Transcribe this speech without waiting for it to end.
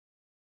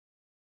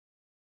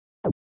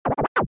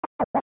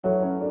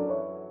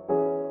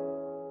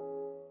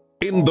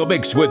In the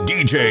mix with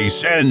DJ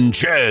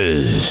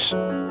Sanchez.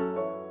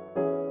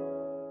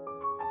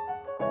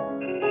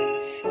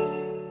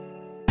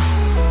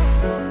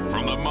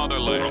 From the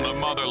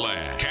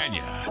motherland,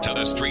 Kenya to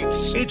the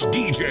streets, it's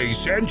DJ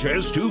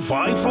Sanchez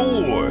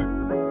 254.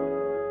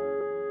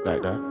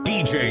 Like that.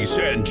 DJ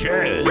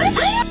Sanchez.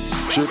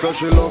 She said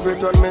she love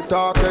it when me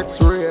talk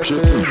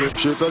X-rated.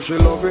 She said she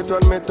love it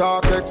when me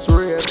talk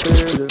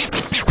X-rated.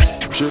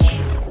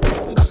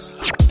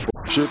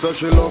 She said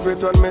she love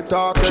it when me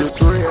talk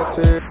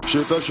X-rated.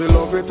 She said she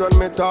love it when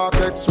me talk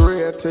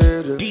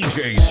X-rated.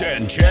 DJ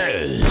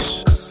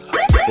Sanchez.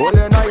 Well,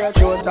 then I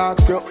show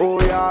tax you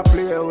who you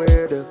play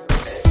with.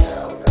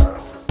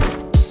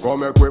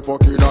 Come make we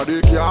fuck inna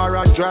the car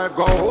and drive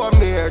go home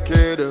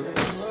naked.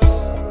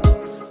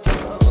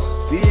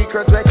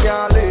 Secret we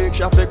can't leak,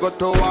 she fi go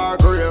to our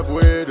grave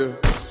with.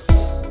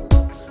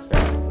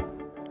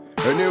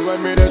 Anyway,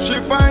 me that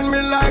she find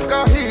me like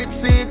a heat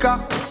seeker.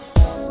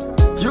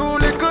 You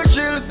little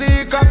chill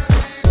seeker.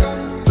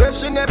 Say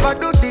she never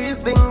do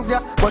these things,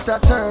 yeah, but I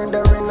turned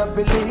her in a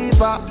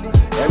believer.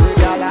 Every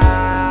gal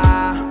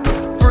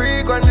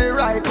freak when the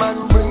right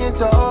man bring it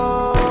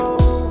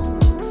home.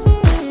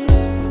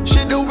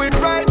 She do it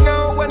right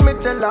now when me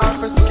tell her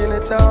to skin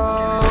it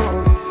out.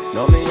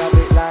 Now me have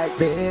it like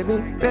baby,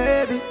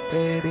 baby,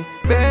 baby,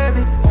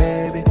 baby,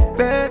 baby,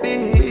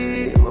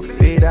 baby. Me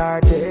feed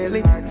her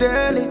daily,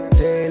 daily,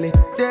 daily,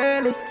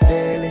 daily,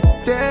 daily,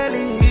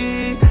 daily.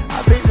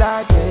 Have it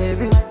like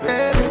baby,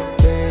 baby,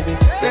 baby,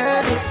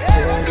 baby,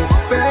 baby,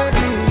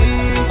 baby.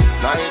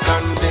 Night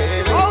and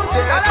day,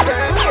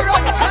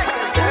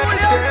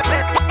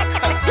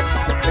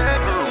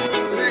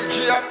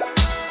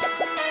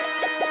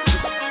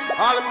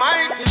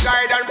 Almighty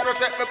guide and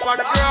protect me from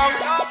the ground.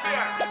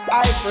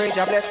 I pray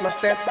to bless my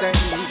steps, then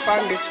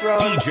find this road.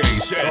 DJ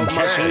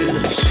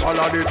Sanchez. All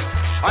of this,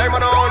 I'm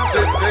on a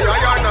hunted for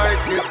your night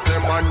kids.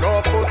 Them and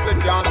no pussy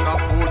can't stop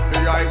food for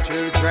your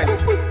children.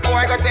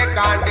 Boy, go take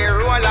on the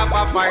role of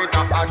a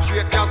fighter. I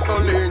treat your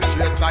soul in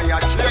treat, I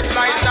treat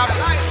light up.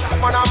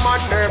 Man, a man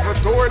never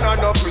turn on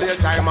no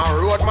playtime. A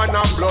road man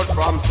a blood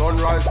from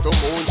sunrise to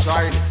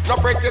moonshine. No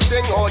pretty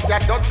thing out ya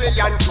dirty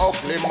and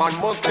ugly. Man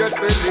must get to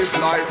live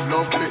life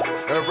lovely.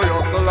 Every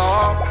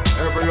hustler,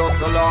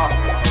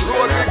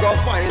 road we go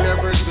find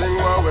everything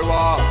where we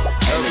are.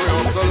 Every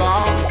hustler.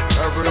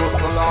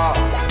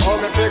 All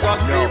the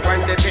figures sleep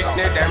when they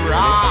picnic them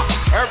raw.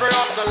 Every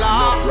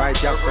hustler. Look right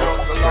just so,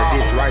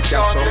 spread it right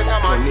just so, turn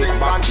it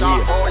back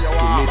here,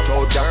 skin it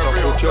out just so,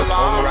 put your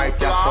tongue right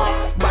just so,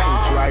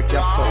 bite right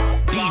just so.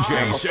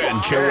 DJ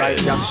Sanchez. Right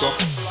just so.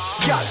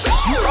 Girl,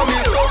 you are me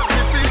so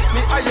busy,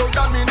 me are your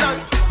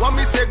dominant. What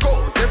me say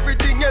goes,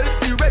 everything else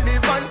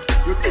irrelevant.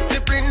 You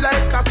discipline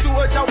like a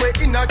soldier way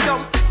in a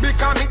camp.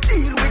 Because me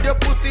deal with your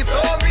pussy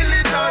so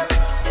militant.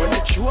 When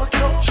you choke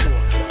you,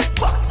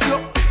 box you.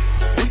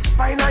 We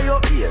spine on your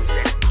ears,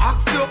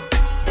 ask you.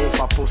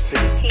 Over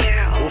pussies,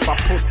 over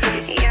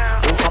pussies,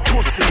 over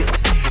pussies.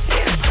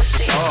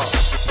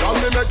 Now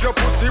me make your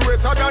pussy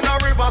wetter than a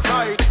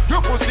riverside.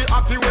 Your pussy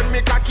happy when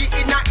me cocky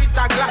in a it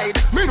a glide.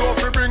 Me know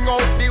if you bring out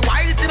the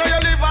white in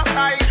your liver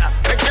side.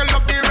 Make you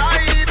love the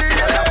ride.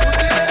 Your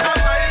pussy is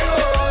my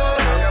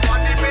own. Your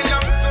body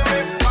belong to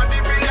me,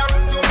 body belong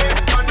to me.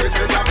 Body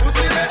say your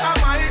pussy is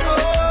my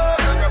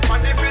own. Your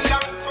body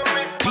belong to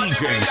me.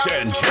 DJ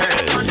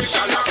Sanchez.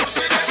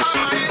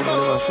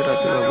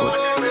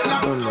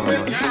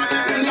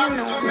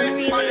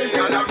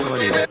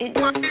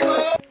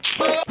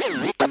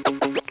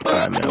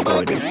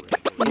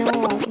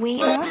 No,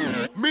 we are.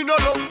 Me no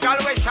look girl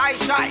we shy.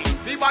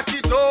 We back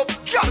it up.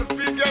 Girl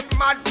we get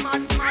mad.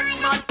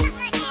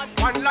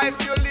 One life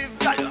you live,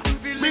 girl.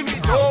 Feel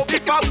it up.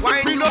 If I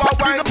wine, you a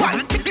wine.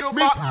 You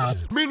back.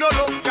 Me no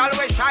look girl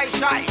we shy.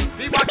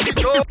 We back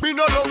it up. Me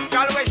no look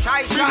girl we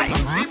shy.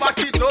 We back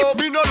it up.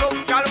 Me no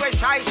look girl we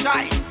shy.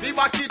 We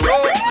back it up.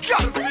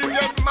 Girl we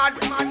get mad.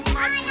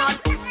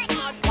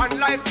 One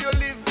life you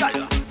live,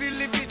 girl.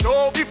 Feel it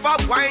up. If I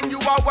wine, you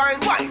a wine.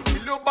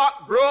 Feel you back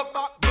broke.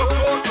 Broke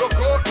out.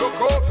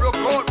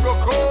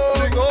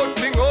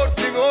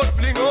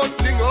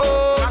 Fling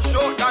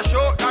out. Dash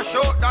out.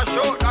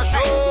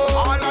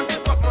 All of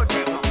this up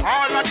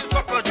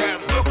with them.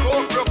 Broke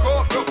out.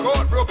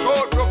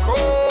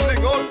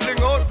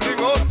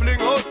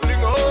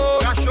 Fling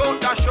out.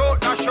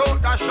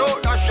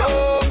 Dash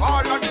out.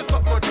 All of this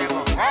up with them.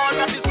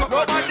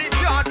 Nobody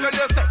can't tell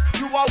you say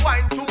you a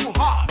wine too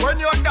hard. When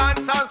you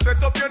dance and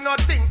sweat up, you not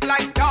think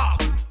like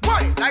dog.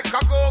 Wine like a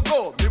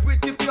go-go, me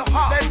with it your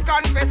heart. Then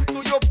confess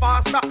to your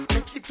pastor,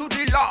 take it to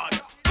the law.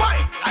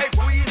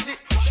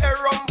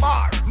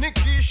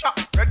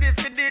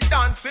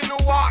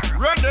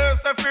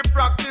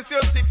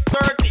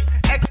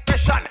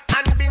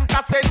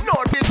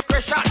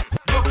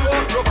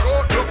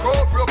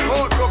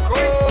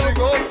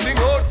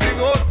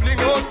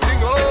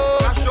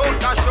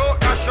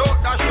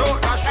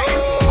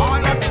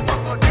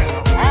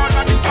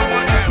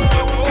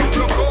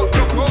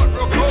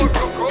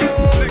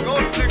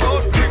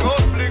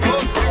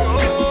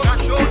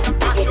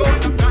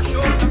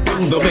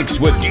 the mix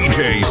with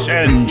DJ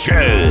Sanchez.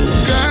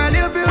 Girl,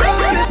 you're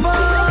beautiful.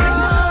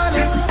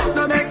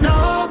 Don't make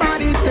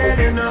nobody tell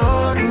you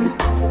nothing.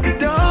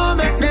 Don't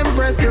make them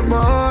press your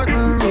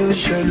button. You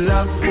should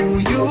love who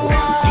you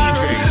are.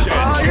 DJ Sanchez.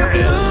 Oh, you're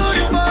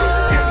beautiful.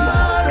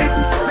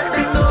 Make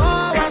them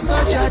know I'm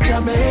such a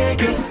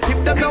Jamaican.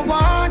 If them don't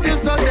want you,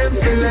 so them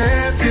feel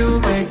left you.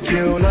 Make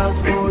you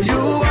love who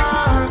you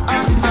are.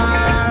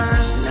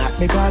 Not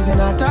because you're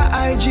not a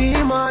IG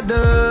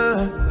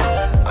model.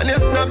 And your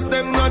snaps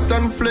them not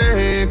on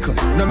flake.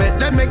 No make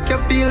them make you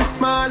feel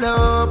small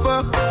up,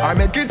 or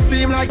make it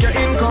seem like you're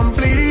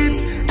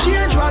incomplete.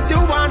 Change what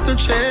you want to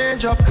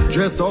change up.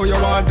 Dress how you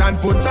want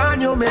and put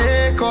on your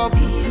makeup.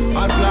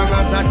 As long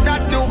as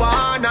that you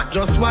want, not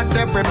just what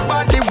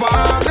everybody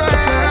want. Girl,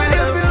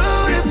 you're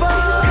beautiful.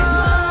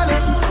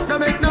 Don't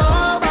make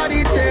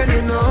nobody tell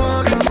you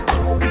nothing.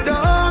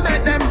 Don't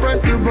make them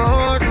press your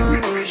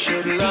button. You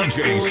should love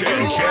DJ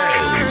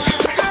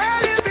Sanchez.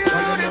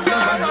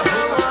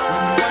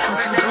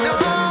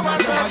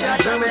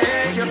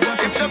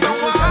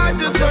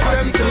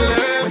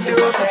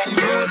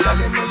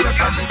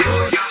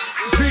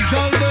 Big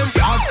girl them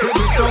hot for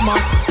the summer.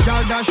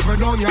 Girl dash for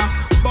down ya.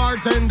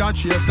 Bartender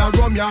chase the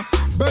rum ya.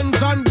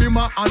 Benz and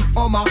Beamer and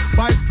Hummer.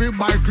 Bike free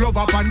bike love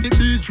up on the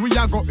beach. We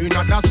a go in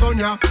at the sun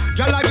ya.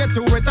 Girl I get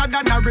to wetter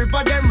than a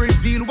river. Them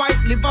reveal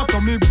white liver.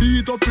 So me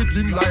beat up it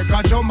in like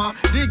a drummer.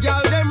 The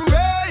girl them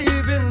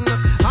raving.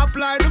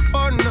 Apply the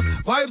fun.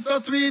 Vibe so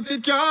sweet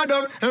it can't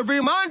done.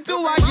 Every man to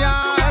a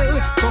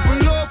girl.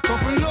 Couple up,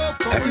 couple up,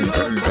 couple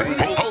up.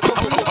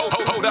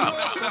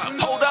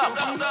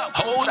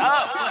 Hold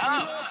up.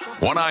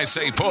 When I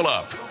say pull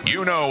up,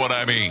 you know what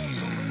I mean.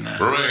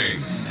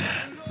 Bring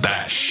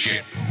that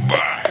shit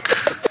back.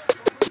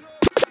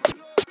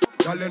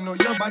 Girl, you know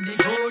your body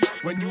good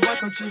when you want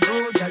to touch it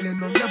road. Girl, you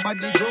know your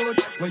body good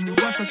when you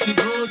want to touch it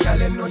road. Girl,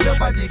 you know your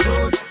body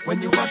good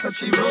when you want to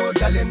touch it road.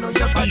 Girl, you know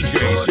your body DJ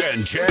good.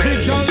 Sanchez.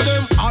 Big girl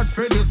them hot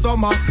for the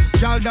summer.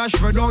 Girl dash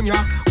for down ya.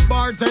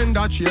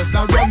 Bartender chase the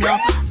rum ya.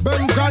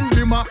 Benz and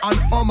Beamer and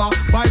Hummer.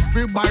 Bike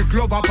free bike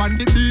love up on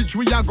the beach.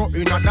 We a go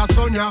in at the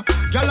sun ya.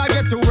 Girl I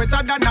get to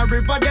wetter than a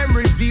river. Them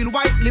reveal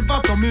white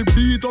liver. So me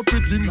beat up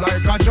it in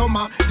like a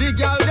drummer. The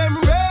girl them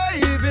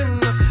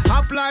raving.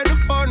 Apply the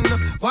fun.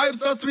 Vibe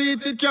so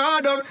sweet it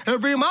can't done.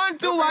 Every man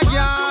to a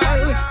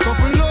girl.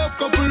 Couple up,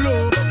 couple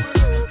up.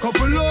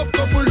 Couple up,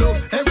 couple up.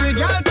 Every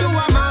girl to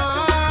a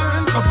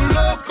man. Couple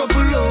up,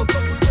 couple up.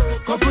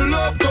 Couple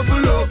up,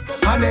 couple up.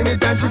 And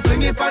anytime she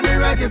fling it on the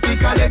right, if you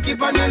call it,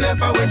 keep on your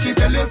left. And when she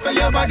tell you say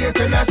your body,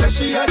 tell her say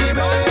she a the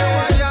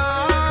best.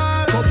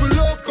 Couple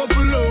up,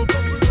 couple up.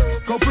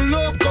 Couple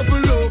up,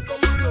 couple up.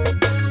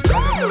 Girl,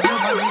 you know your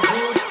body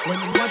good when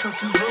you want to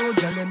touch your road.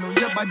 Girl, you know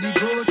your body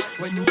good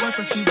when you want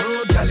to touch your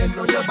road. Girl, you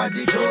know your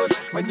body good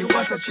when you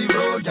want to touch your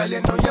road. Girl,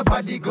 you know your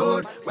body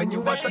good when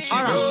you want to touch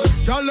your road.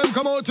 Girl, them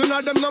come out in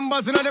them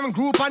numbers, in them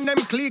group and them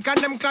clique and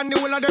them clan, the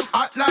whole of them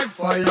hot like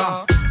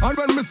fire. And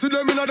when me see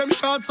them in them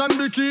shorts and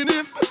bikini,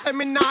 if me say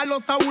me nah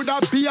lost, I woulda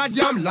be a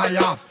damn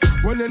liar.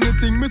 When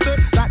anything me say,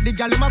 that the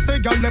gal them a say,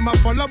 gal them a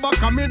follow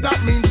back and me, that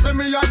means say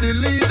me a the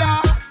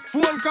leader.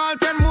 Phone call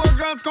 10 more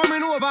girls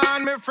coming over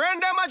and me friend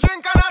them a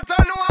drink and I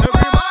turn over.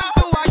 Every man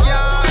to a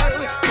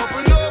girl.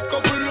 Couple up,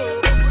 couple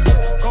up.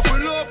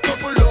 Couple up,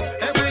 couple up.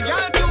 Every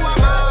girl to a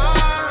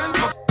man.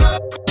 Couple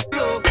up,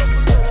 couple up.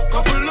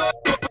 Couple up,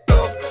 couple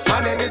up.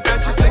 And anytime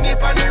she fling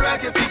it on the right,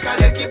 if you can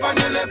keep on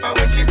the left. And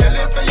when she tell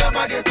you say your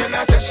body, tell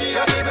her say she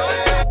a the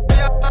best.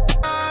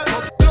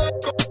 Couple up,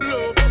 couple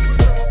up.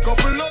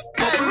 Couple up,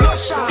 couple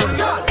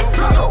up.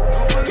 Girl,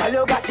 girl,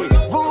 you got the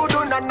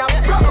voodoo nana,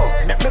 broco.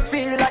 Make me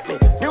feel like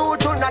me. New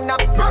to nana,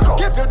 broco.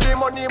 Give you the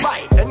money,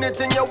 buy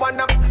anything you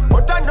wanna.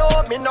 But I know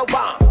me no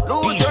want.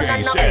 Lose your DJ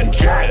nana.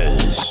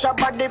 Sanchez.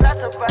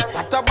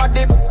 What a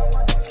body,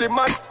 slim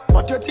as,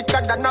 but you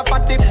thicker than a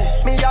fatty.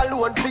 Me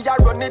alone for you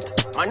run it,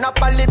 man up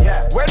a lip.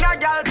 When a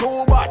girl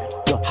too bad,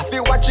 you have to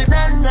watch it.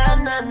 Na na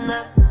na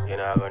na. You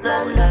know I'm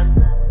gonna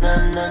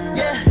na.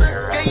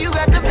 Yeah, you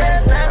got the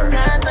best. Na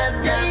na na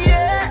na.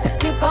 Yeah.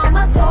 Tip on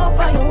my toe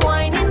for you,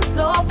 whining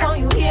slow for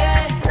you,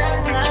 yeah.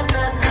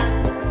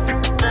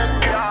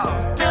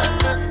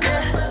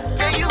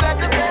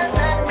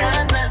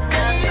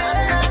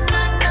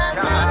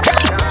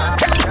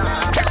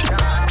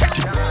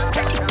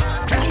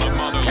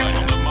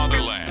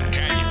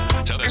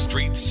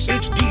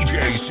 It's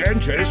DJ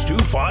Sanchez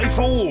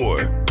 254.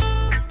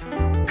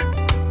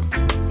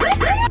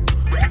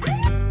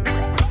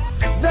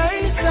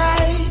 They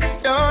say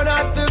you're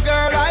not the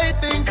girl I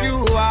think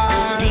you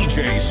are.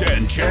 DJ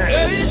Sanchez.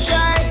 They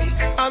say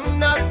I'm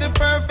not the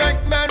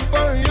perfect man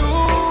for you.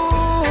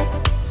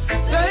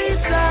 They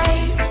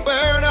say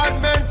we're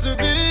not meant to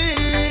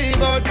be,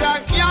 but I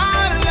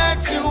can't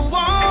let you,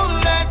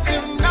 won't let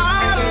you,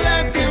 not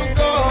let you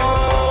go.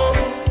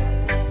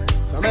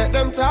 So make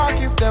them talk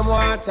if them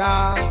want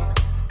to.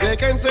 They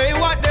can say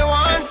what they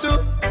want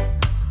to,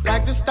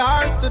 like the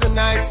stars to the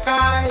night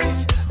sky.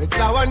 It's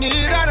how I need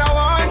and I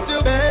want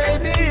to.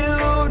 Baby,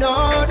 you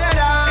know that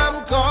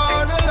I'm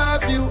gonna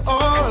love you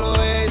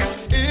always.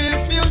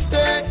 If you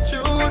stay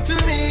true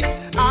to me,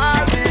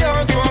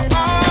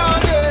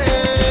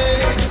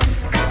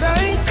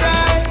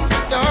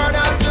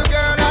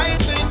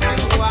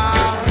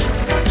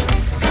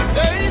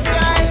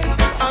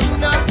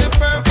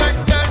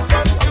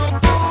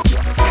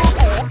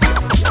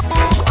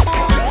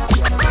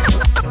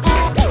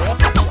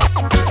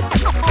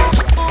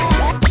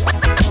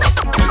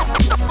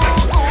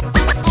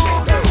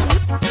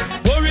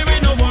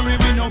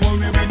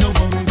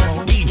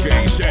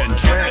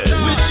 Sanchez.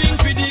 We sing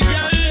for the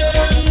girl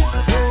them,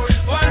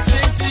 one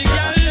sexy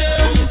girl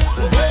them.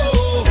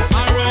 Oh,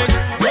 alright.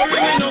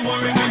 Worry me, no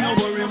worry me, no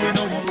worry me,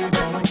 no worry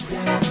about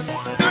them.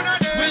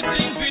 We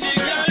sing for the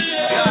girl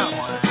them,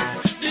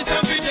 this a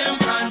for them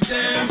and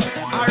them.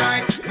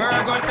 Alright,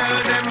 Virgo tell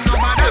them no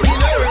bother me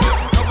nerves,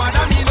 no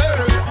bother me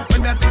nerves. When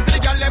they sing for the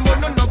girl them, oh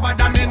no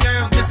bother me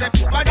nerves. They say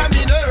bother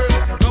me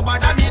nerves, no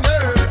bother me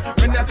nerves.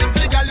 When they sing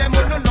for the girl them,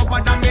 oh no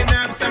bother me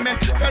nerves. Say me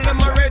tell them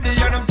already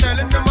and I'm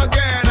telling them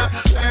again.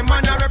 Them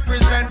man I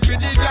represent for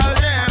the girl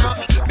them.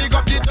 Big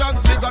up the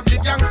thugs, big up the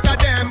gangster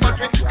them. But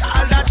we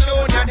call that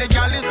show that the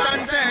girl is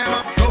on them.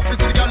 Don't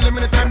visit the girl them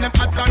in the time them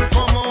hot and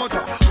come out.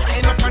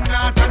 Wine up and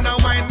out and a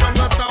wine from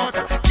the south.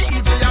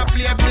 DJ a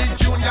play Big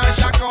Junior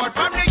shock out.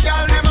 From the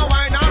girl them a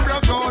wine and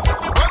broke out.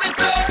 What me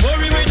say?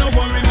 Worry me, no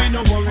worry me,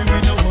 no worry me,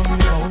 no worry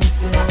about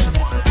them.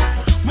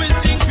 We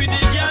sing for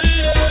the girl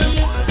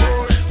them,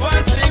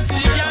 one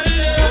sexy girl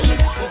them.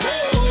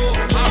 Oh,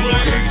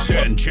 alright. DJ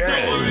Sanchez. No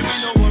worry me,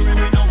 no worry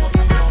me, no worry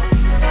about them.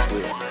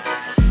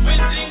 We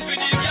sing for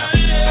the girl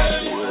them,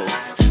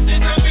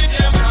 this a for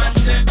them and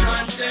them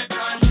and them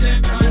and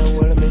them.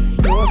 Hold me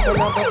close and a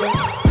bubble,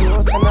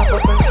 close and a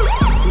bubble.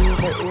 Till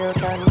the air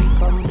can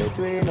come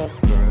between us,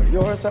 girl.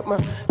 You're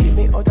something, keep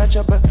me out of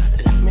trouble.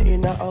 Lock me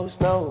in a house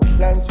now,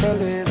 plans for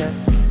living.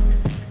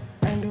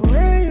 And the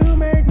way you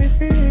make me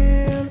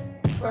feel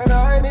when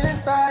I'm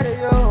inside of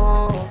you,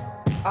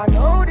 I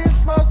know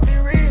this must be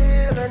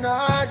real, and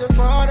I just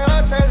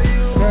wanna tell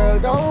you, girl,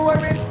 don't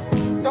worry,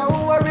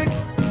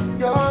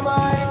 you're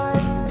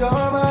mine,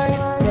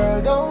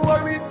 girl, don't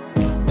worry,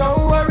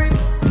 you're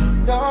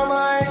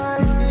mine,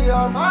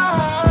 you're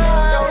mine.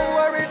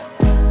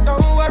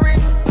 Don't worry,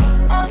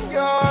 I'm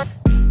yours.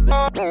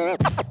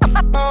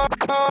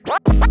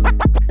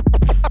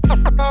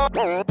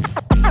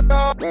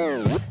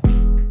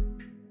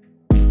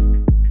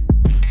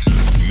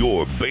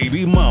 Your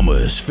baby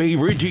mama's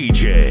favorite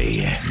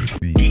DJ.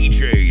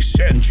 DJ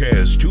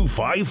Sanchez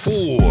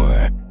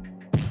 254.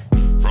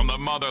 From the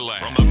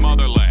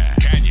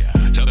motherland, Kenya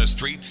to the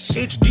streets.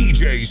 It's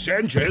DJ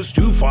Sanchez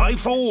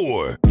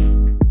 254.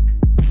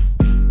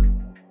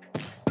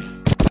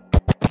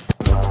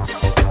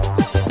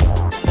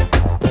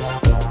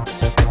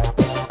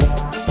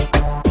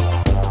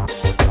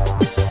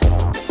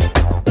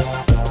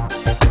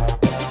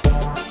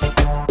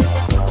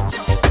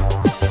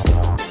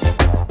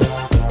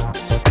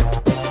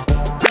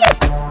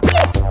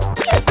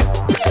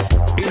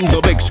 In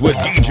the mix with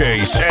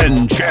DJ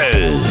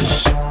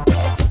Sanchez.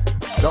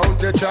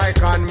 Don't you try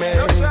con me,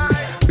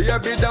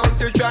 baby. Don't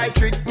you try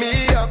trick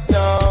me up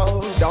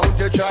now. Don't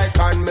you try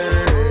con me,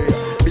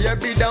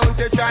 baby. Don't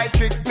you try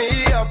trick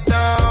me up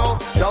now.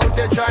 Don't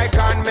you try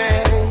con me,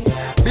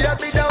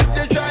 baby. Don't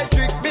you try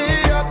trick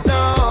me up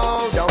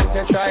now. Don't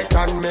you try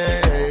con me,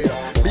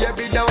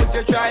 baby. Don't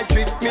you try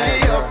trick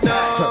me up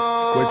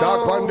now. We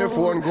talk on the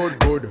phone, good.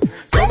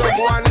 So no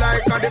go on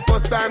like on the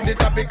first time the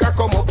topic a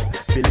come up.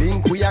 The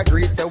link we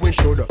agree say we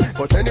should,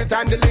 but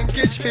anytime the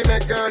linkage fi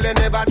make girl they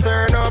never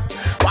turn up.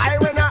 Why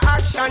when a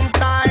action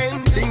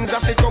time things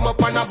have to come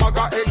up and a bag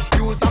of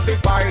excuse have to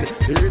find.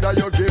 Either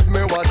you give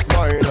me what's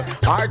mine,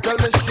 or tell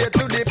me straight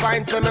to the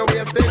point so me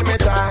wasting me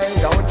time.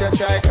 Don't you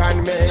try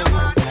con me,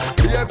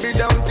 baby.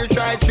 Don't you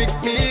try trick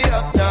me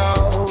up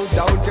now.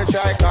 Don't you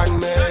try con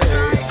me,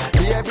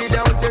 baby.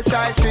 Don't you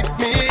try trick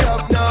me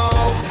up now.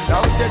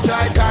 Don't you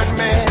try con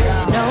me.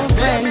 No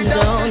friend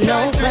zone,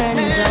 no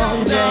friend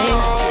zone, Jay.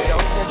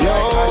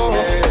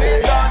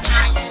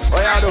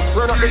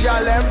 Run up the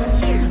girl them.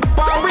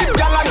 Power with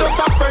girl and just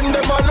a friend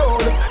them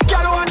alone.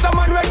 Girl want a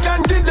man we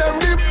can give them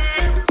lip.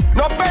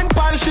 No pen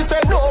pal, she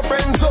said no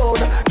friend zone.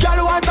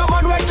 Girl want a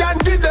man we can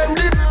give them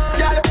lip.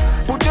 Girl,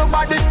 put your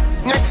body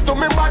next to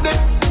me body.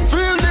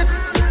 Feel it,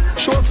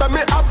 show some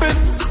me happy.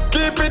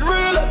 Keep it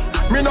real,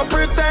 me no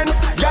pretend.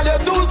 Girl you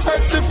too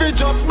sexy fi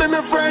just be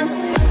my friend.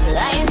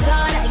 Lights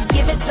on,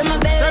 give it to my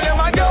baby. There you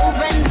go. No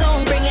friend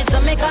zone, bring it to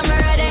me, come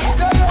ready.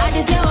 I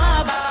just you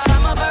want,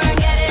 come over and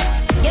get it.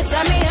 You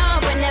tell me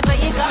up whenever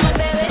you come,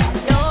 baby.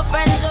 No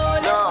friend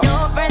zone,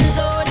 no friend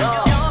zone, no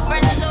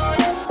friend zone,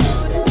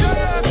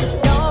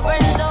 no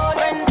friend zone,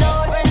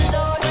 friend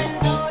zone.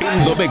 In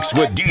the mix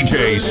with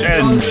DJ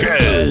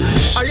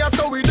Sanchez. I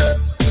saw we there,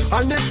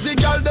 and if the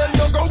girl then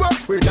don't go up,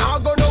 we now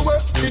go nowhere.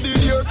 We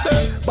did you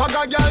say, bag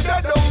a girl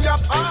that don't yap.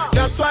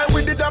 That's why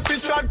we did a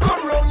fish and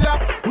come round yap.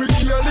 We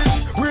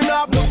careless, we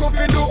not no go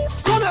fi do.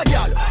 Come here,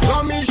 girl,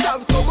 come me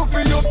shop so go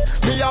for you.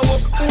 Me a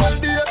work all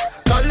day,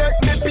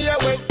 collect me pay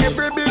when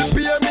every bill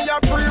pay me a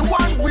free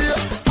one way.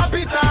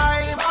 Happy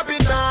time, happy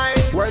time.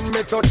 When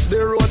me touch the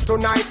road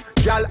tonight,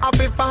 girl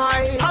happy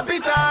fine. Happy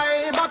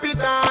time, happy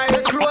time.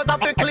 Me clothes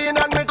happy clean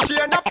and me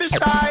chain happy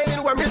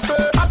shine. When me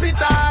say happy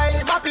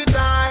time, happy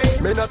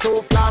time. Me not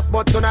too fast,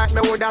 but tonight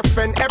me woulda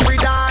spend every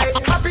day.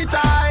 Happy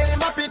time,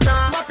 happy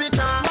time, happy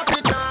time,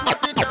 happy time,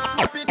 happy time,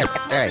 happy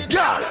time. Hey,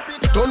 girl,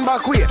 turn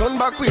back way, turn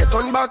back way,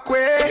 turn back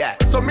way. Yeah.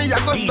 So me a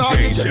go start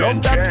it, you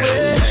love that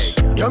way.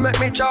 You make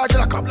me charge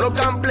like a plug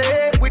and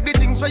play with the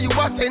things where you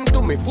are sent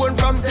to me phone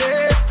from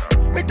there.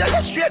 Me tell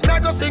you straight, me I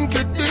go sink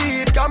it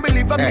deep. Can't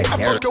believe me, I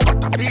fuck you,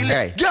 what I feel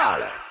it.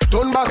 Girl,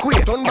 turn back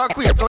way, turn back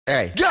way, turn.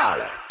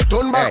 Girl,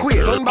 turn back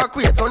way, turn back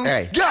way, turn.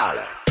 Girl,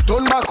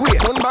 turn back way,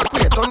 turn back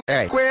way, turn.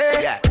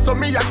 Way. So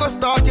me I go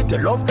start it to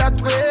love that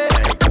way.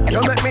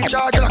 You make me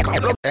charge like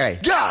a block.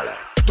 Girl,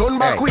 turn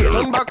back way,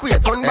 turn back way,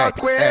 turn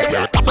back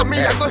way. So me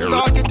I go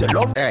start it to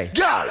love.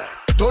 Girl,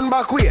 turn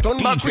back way, turn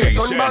back way,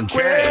 turn back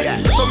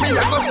way. So me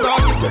I go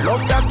start it to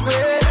love that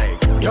way.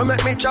 You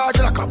make me charge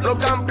like a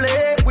plug and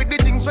play with the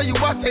things where you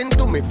are sent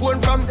to me phone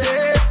from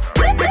there.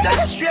 Me tell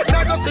you straight, me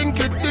I go sink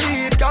it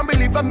deep. Can't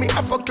believe me,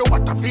 I fuck you,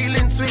 what a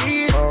feeling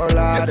sweet. Oh,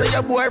 you say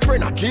your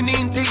boyfriend a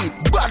killing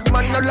teeth. Bad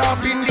man no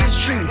laugh in this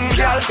street.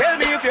 Girl, tell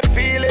me if you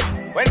feel it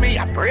when me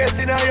a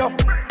pressing on you.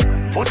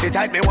 Pussy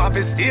tight, me want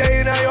to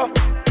stay in on you.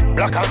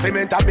 Black and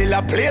cement a build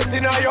a place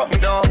in you.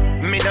 No,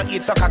 me no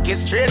eat so cocky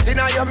straight in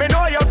you. Me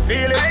know you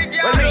feel it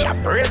when me a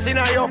pressing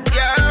on you.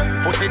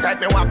 Yeah. Pussy tight,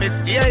 me want to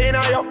stay in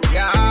you.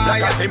 Yeah.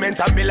 Black and cement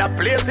a build a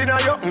place in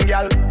you,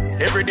 girl.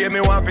 Every day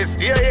me want to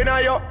stay in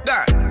you.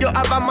 Girl, you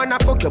have a man a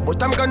fuck you,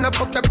 but I'm gonna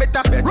fuck you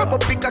better. Rub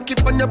up pick a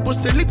keep on your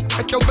pussy lip,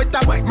 make you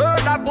better.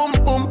 Murder boom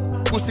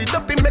boom. Pussy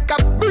up in make a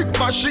big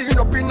machine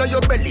up in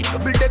your belly,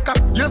 double decker.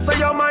 You say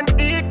your man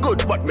eat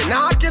good, but me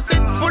nah kiss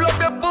it. Full up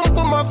your boom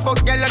boom and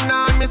fuck girl and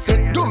nah miss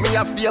it. Do me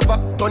a favor,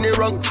 turn it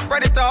wrong,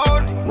 spread it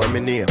out. What me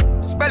name?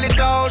 Spell it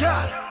out.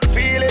 Girl,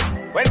 feel it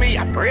when me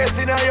a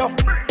pressing on you.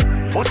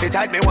 Pussy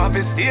tight, me want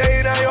to stay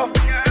in you.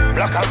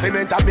 Black and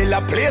cement a build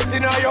a place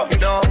in you.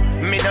 No,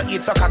 me no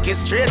eat so cocky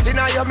straight in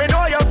you. Me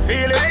know you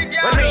feel it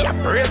when me a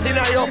pressing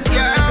on you.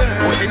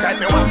 Pussy tight,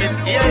 me want to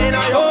stay in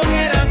you.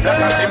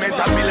 Black and cement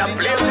a build a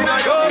place in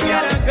you.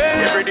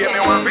 Every day me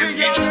want to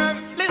stay.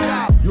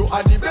 You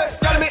are the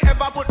best girl me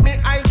ever put me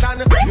eyes on.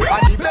 You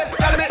are the best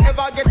girl me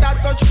ever get a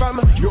touch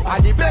from. You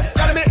are the best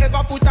girl me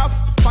ever put a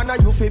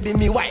on. You fi be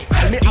me wife,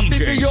 me happy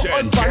be your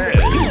husband.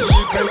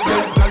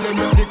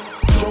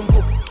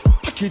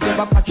 It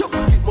ever fat you,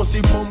 it must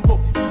see pump up.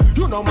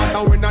 You no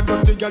matter when I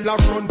don't take your love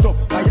front up.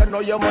 I know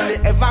your money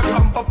ever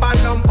clump up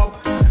and lump up.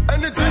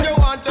 Anything you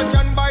want, you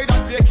can buy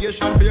that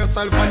vacation for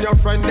yourself and your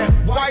friend.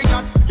 Why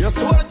not? Your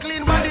soul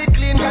clean, body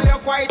clean, girl, you're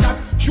quite hot.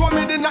 Show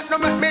me the knot, no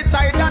make me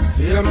tie that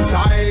same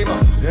time.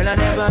 Girl, I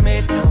never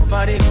met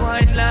nobody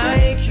quite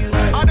like you.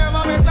 I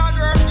never met a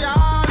girl,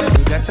 yeah.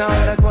 You got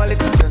all the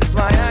qualities, that's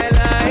why I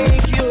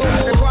like you.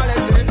 The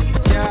quality,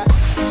 yeah.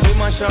 We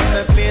mash up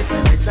the place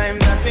every time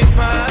that we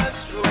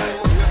pass through.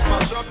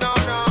 Smash up now.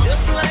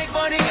 Just like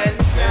Bonnie and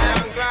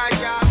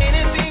Clyde.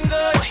 Anything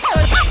good.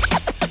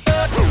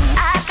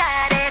 I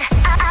got it.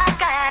 I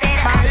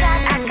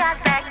got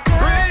that good.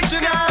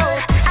 Reaching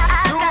out.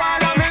 Do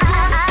all of me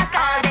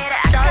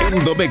good. In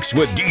the mix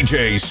with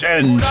DJ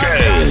Sanchez.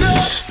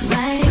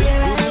 Right here.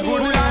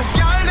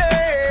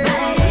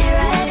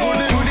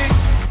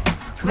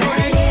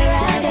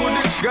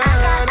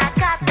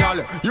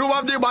 You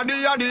have the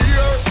body of the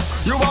year.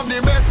 You have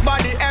the best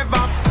body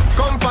ever.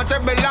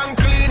 Comfortable and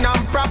clean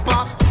and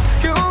proper.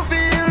 You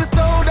feel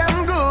so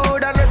damn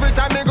good, and every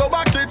time you go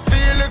back it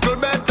feel a little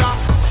better.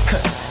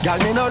 Girl,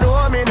 me no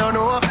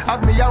know.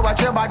 Have me a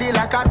watch your body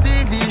like a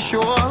TV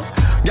show.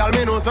 Girl,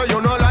 me know so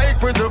you know like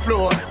prison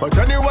floor. But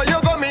anywhere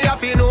you go, me have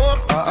to know.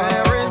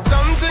 There is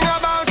something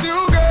about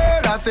you,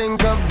 girl, I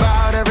think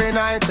about every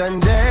night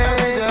and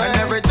day. And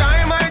every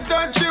time I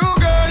touch you,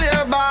 girl,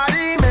 your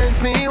body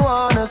makes me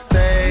wanna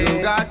say,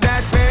 you got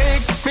that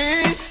make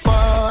me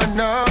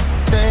wanna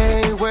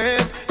stay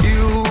with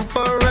you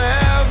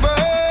forever.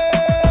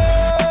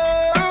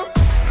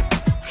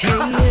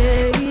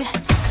 Hey,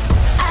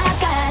 I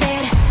got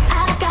it.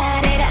 I got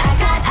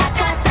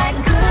that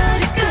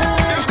good. I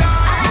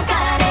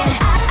got it.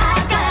 I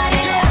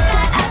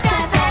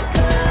got that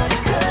good.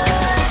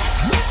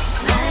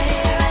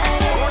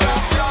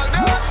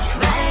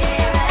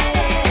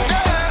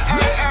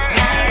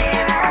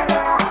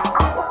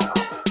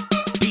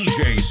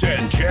 DJ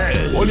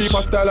Sanchez. Whole heap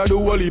of style I do,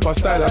 whole heap of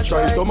style I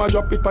try. Some I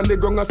drop it on the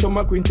ground and some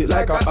I quint it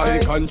like a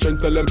eye.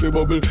 Conscience tell them fi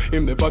bubble,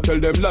 him never tell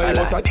them lie.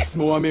 But at this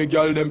more I make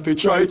y'all them fi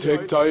try.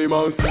 Take time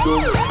and sit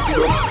down.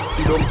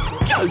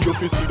 Girl you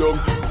fi sit down.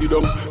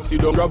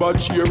 Grab a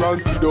chair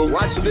and sit down.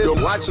 Watch this.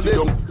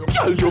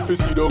 Girl you fi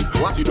sit down.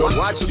 Sit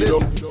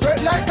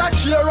like a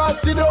chair and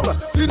sit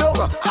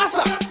down.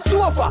 Asa,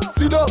 sofa,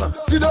 sit down.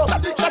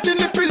 Chatty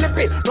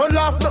lippy. No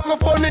laugh, nothing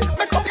funny.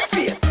 Make up your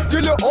face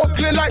till you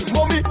ugly like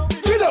mommy.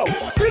 Sit down.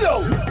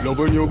 Love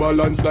when you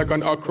balance like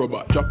an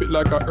acrobat. Drop it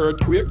like an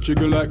earthquake,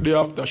 jiggle like the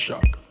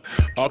aftershock.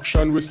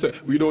 Action we say,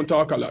 we don't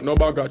talk a lot, no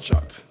bag of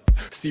chat.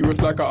 Serious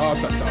like a heart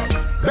attack.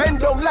 Bend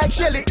down like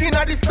Shelly in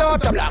a the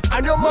starter block.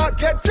 And your mark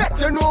get set,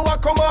 you know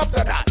what come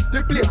after that.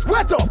 The place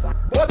wet up,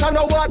 but I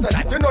know water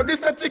that. You know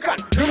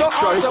Decepticon, you know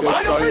try take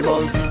time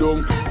and sit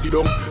down.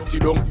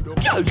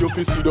 Girl you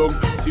fi sit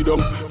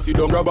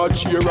down. Grab a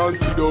chair and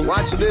sit down.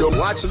 Watch this.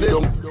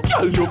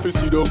 Girl you fi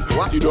sit down.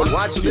 Sit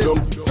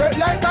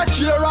like a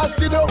chair and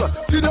sit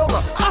down.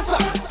 Asa,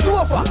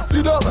 sofa,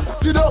 sit down.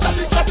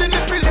 Chatty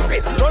lippy.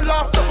 Don't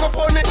laugh, nothing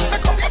funny.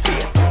 Make up your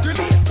face.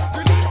 Release.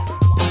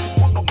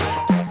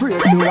 Break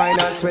the wine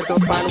and sweat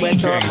up and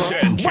wet up.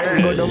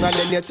 Wine go down and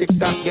then your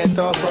TikTok get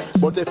up.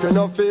 But if you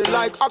don't feel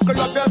like huckle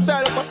up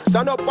yourself,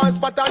 stand up one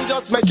spot and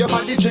just make your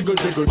body jiggle,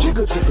 jiggle,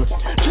 jiggle, jiggle,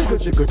 jiggle,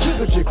 jiggle,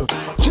 jiggle, jiggle,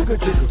 jiggle, jiggle,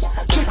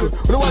 jiggle.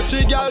 You know what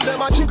the girl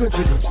them a jiggle,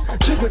 jiggle,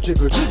 jiggle,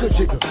 jiggle, jiggle,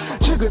 jiggle,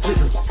 jiggle,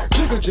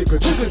 jiggle, jiggle,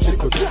 jiggle,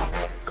 jiggle,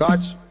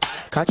 jiggle.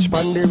 Catch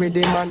pan the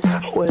rhythm and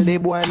hold the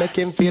boy, make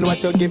him feel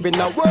what you're giving.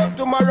 Now work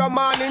tomorrow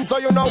morning, so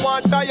you know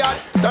want tired.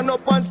 Stand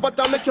up one spot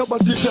and make your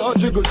body jiggle,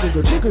 jiggle,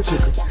 jiggle, jiggle,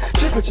 jiggle,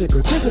 jiggle,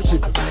 jiggle, jiggle,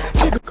 jiggle,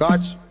 jiggle.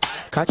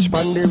 Catch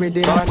pan the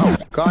rhythm and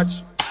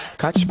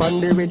catch pan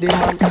the rhythm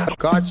and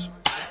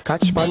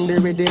catch pan the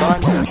rhythm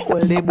and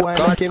hold the boy,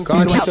 make him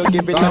feel what you're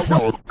giving. Now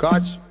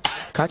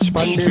catch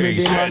pan the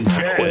rhythm and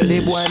hold the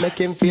boy, make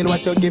him feel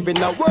what you're giving.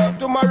 Now work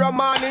tomorrow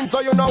morning, so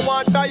you know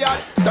want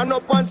tired. Stand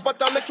up one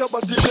spot and make your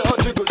body jiggle,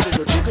 jiggle,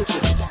 jiggle, jiggle,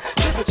 jiggle,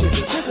 jiggle, jiggle,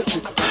 jiggle,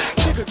 jiggle,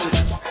 jiggle,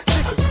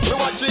 jiggle. You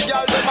watch the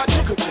girl them a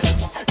jiggle,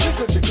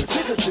 jiggle, jiggle,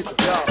 jiggle,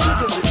 jiggle,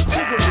 jiggle,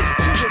 jiggle.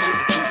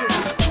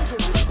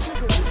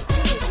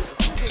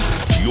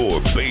 Your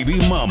baby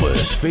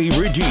mama's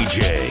favorite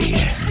DJ,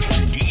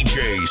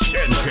 DJ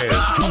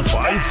Sanchez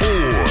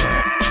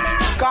 254.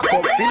 Cock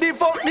up for the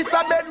fuck, this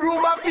a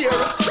bedroom affair.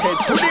 Head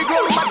to the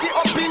ground, body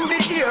up in the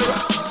air.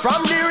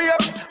 From the rear,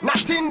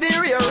 not in the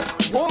rear.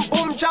 Boom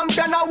boom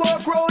champion a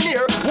work round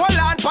here. Hold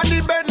on pon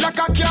the bed like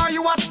a car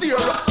you a steer.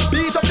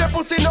 Beat up the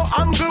pussy no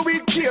angle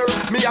with care.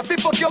 Me a fi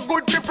fuck you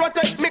good to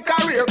protect me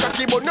career.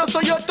 Cocky but no so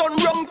you turn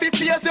wrong fi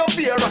face your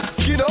fear.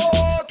 Skin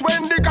out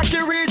when the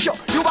cocky reach you.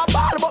 You a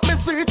ball but me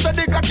sweet so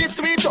the cocky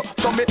sweet you.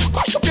 So me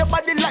mash up your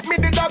body like me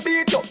did a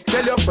beat you.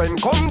 Tell your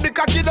friend come the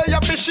cocky there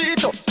you fi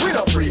shit you. We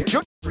no free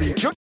you.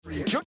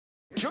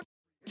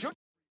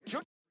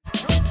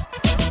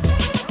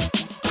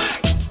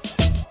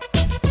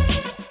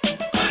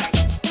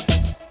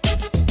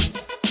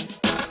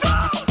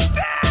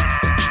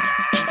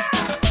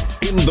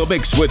 In the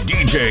mix with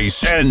DJ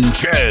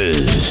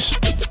Sanchez.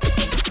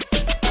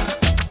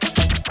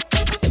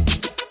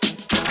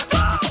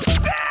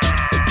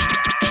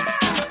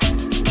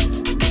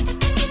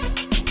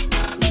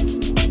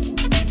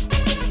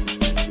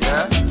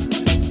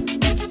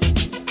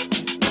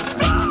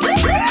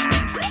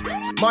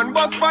 Man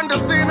bust on the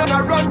scene and I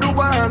run the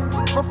world.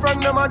 My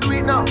friend them a do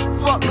it now,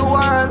 fuck the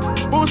world.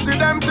 Who see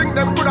them think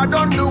them coulda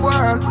done the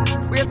world.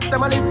 Wait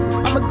them a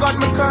live, I'm a god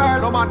me curl.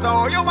 No matter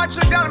how you watch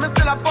a girl, me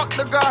still a fuck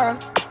the girl.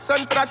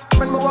 Send for that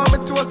when me want me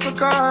toast the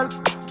curl.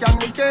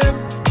 Candy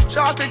cane,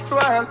 chocolate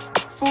swirl.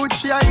 Food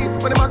she a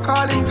eat when them a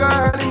calling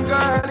girl,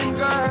 girl.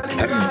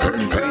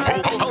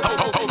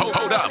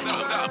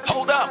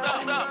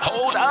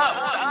 Hold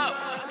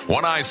up.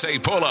 When I say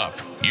pull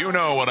up, you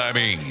know what I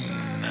mean.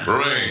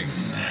 Bring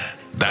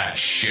that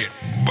shit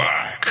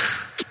back.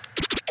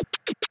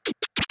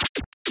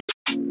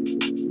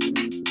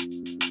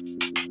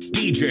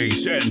 DJ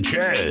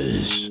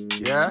Sanchez.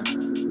 Yeah?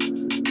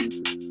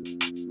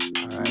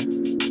 Alright.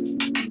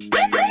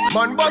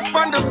 Man bust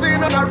on the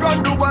scene and I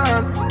run the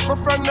world. My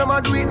friend them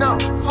a do it now,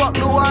 fuck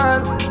the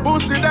world. Who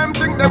see them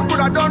think them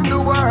coulda done the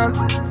world.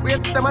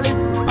 Wait them a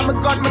live, I'm a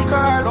god me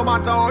curl. No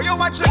matter how you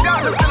watch a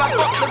girl, me still a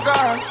fuck the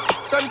girl.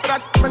 Send for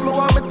that when me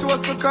want me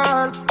toast the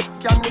curl.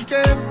 Candy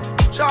cane,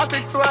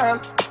 chocolate swirl.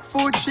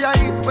 Food she a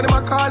eat when them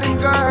a calling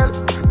girl.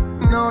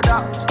 No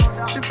doubt.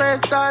 She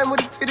FaceTime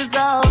with the titties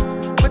out.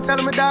 Me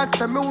tell me dog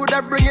say me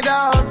woulda bring it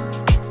out.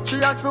 She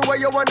ask me where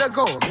you wanna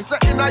go. Me say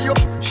inna you.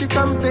 She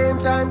come same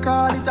time,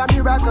 call it a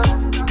miracle.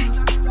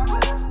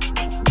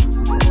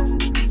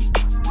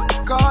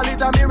 Call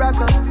it a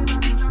miracle.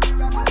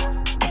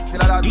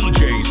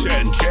 DJ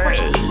Sanchez.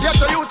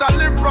 Get a youth and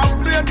live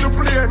from plane to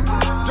plane.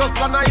 Just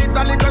wanna eat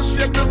a little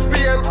straight to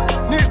Spain.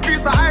 Need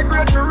piece of high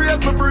grade to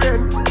raise my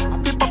brain. I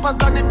feel papas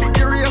and if it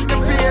erase the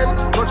pain.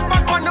 Touch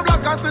back on the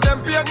block and see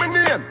them paint my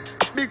name.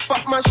 Big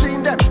fat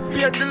machine them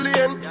paint the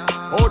lane.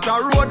 Out a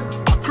road,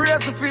 a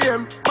crazy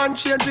fame. Man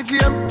change the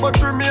game, but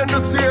remain the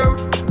same.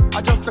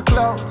 I just a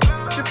clout.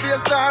 She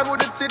FaceTime with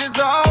the titties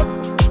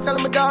out. Tell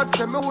me dog,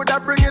 say me woulda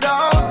bring it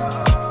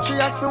out. She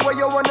asked me where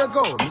you wanna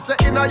go. Me say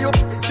inna you.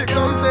 She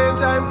come same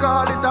time,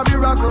 call it a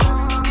miracle.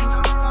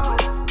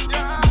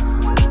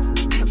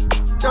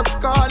 Just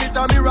call it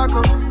a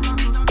miracle.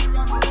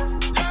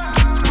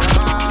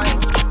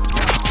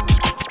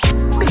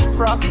 Big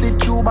frosted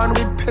Cuban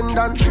with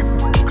pendant.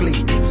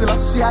 Clean, still a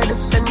CI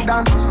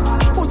descendant.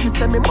 Pussy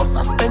say me must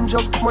a spend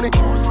jugs money.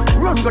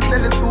 Run go tell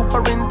the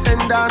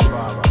superintendent.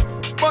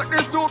 But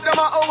the soup them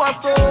a our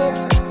soap.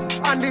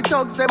 And the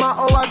thugs, them are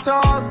our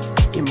thugs.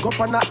 Him go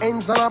on the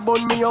ends and I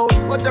bun me out.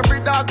 But every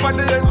dog on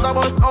the ends of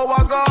us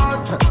our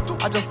guns.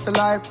 I just a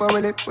life where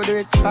we live, we do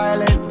it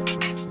silent.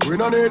 We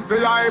don't need for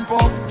your info.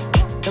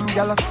 Them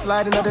gyal a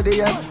sliding out of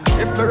the end.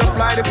 If me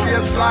reply, the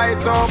face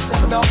slide up.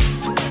 No.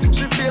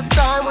 She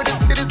FaceTime with the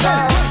titties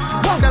out.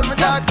 Tell me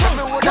dog, tell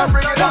me would I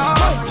bring it out.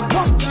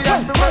 She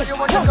asked me where you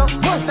want to go.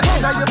 I said,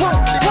 now you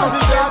want to go.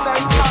 She out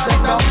and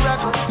get down.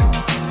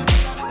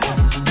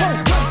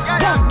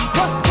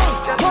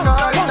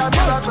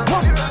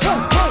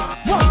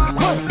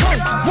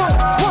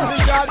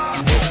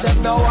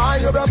 Now why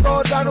you broke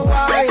out and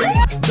why?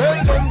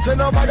 Tell them say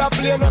nobody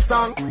play no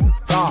song.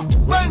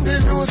 When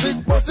the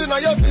music busting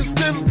on your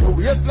system, you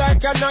waste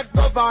like you're not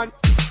governed.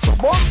 So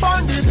bump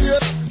on the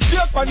bass,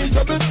 shake on the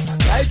double,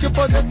 like you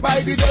possessed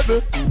by the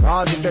devil.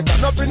 Cause if you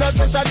turn up in a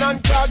session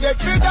and can't get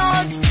free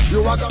dance,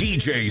 you are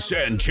DJ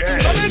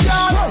Sanchez. so the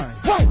girl,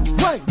 why,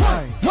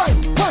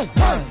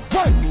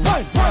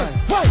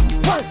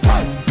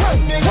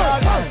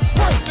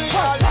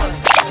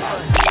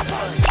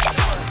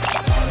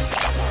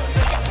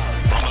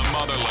 From the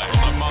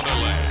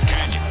motherland,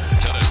 Kenya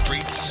to the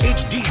streets.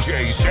 It's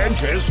DJ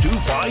Sanchez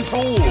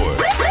 254.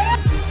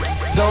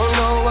 Don't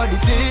know what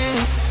it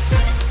is,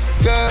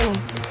 girl.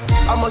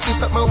 I must see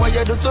something what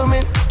you do to me.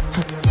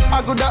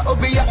 I could have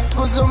be ya,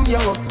 cause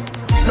yo.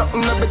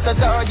 Nothing no better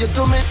than you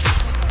to me.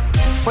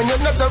 When you're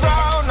not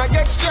around, I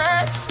get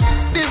stressed.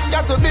 This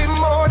got to be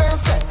more than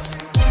sex.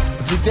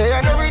 If you day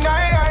and every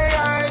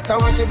night, I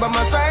want you by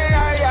my side.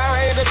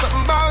 There's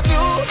something about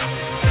you,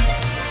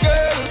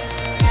 girl.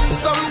 There's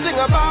something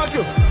about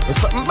you. There's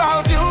something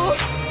about you,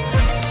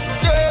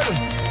 girl.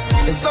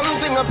 There's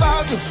something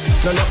about you.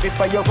 No, no, if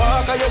you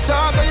walk or you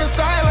talk or you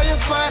style or you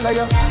smile or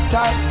you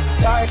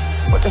tight.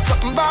 But there's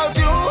something about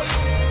you,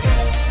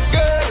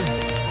 girl.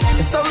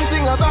 There's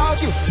something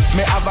about you.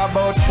 Me have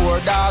about 4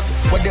 dogs,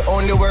 but the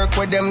only work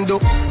with them do.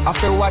 I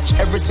feel watch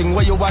everything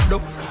what you want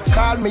do.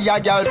 Call me a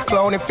girl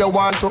clown if you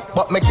want to,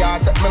 but me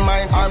can't take my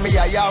mind or me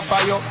a yell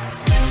for you.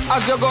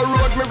 As you go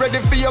road, me ready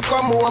for you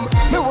come home.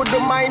 Me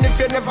wouldn't mind if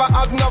you never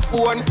have no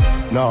phone.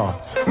 No,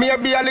 me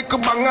be a little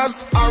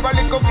bangers or a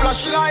little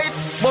flashlight,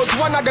 but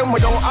one of them we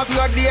don't have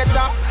no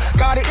data.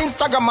 Cause the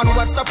Instagram and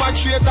WhatsApp and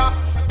Twitter.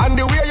 And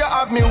the way you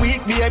have me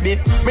weak, baby,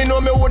 me know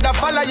me woulda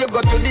follow you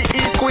go to the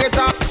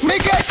equator. Me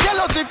get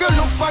jealous if you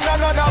look for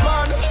another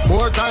man.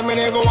 More time me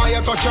never want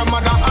you touch your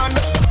mother hand.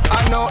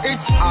 I know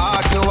it's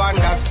hard to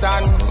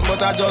understand, but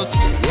I just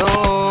you.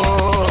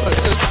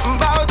 There's something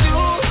about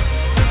you,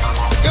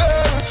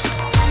 girl.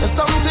 There's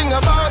something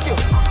about you.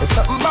 There's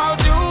something about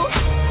you,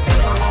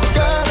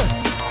 girl.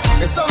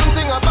 There's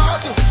something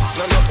about you.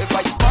 No, no, if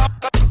I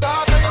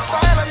talk or you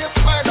style or you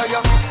smile or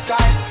you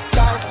tight.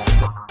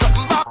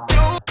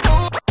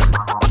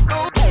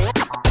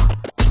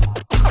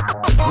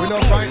 we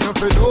don't fight no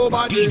for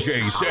nobody.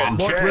 DJ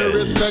Sanchez. But we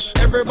respect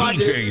everybody.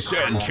 DJ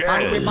Sanchez.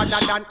 And we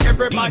better than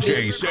everybody.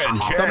 DJ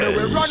Sanchez. So me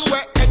we run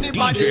where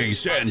anybody. DJ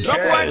Sanchez. No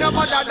boy no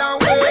better than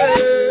we.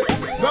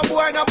 No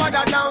boy no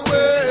better than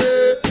we.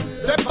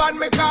 Step on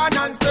me can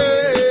and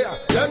say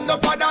them no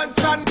for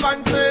dance and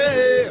fancy.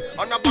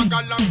 On a bag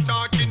of long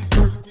talking.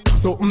 Do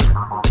something.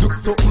 Do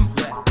something.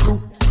 Do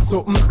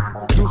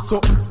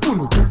something.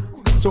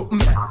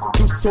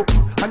 Do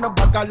something. And a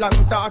bag of long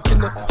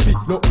talking.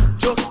 Feet no.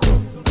 Just do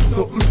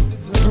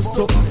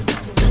something.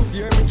 This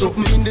year we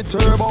something in the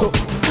turbo.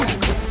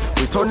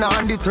 We turn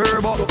on the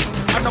turbo.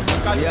 And a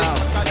bag of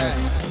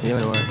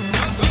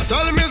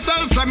tell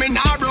myself, say me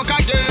nah broke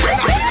again.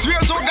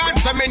 Swear to God,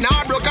 say me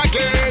nah broke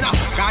again.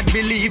 God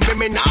believe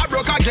me nah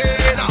broke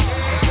again.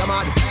 Yeah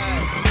man,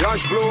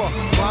 cash flow.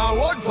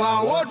 Forward.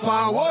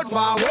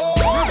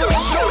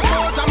 Jump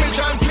out of me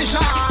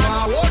transmission.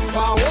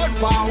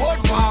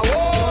 Forward.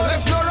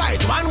 Left to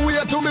right, one way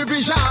to me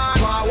vision.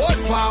 Forward.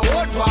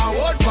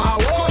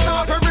 Cut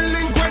off every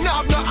link when I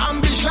have no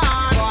ambition.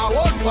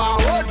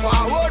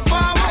 Forward.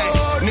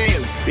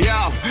 Neil,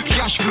 yeah,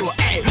 cash flow.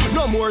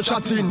 No more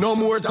chatting, no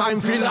more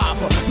time for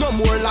laugh. No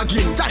more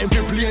lagging, time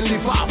for play and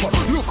live off.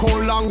 Look how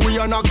long we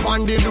are knock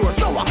on the door.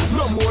 So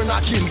no more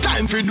knocking,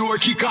 time for door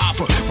kick off.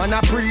 And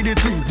I pray the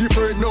thing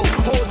different now.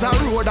 Out the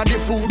road and the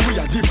food we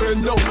are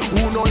different now.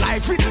 Who no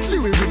like it, see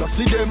we not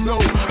see them now.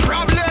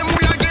 Problem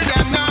we are get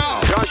them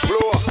now. Cash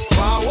flow.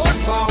 Forward.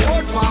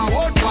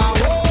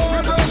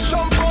 Reverse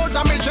jump out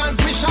of me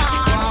transmission.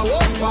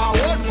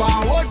 Forward.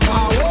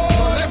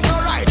 Left to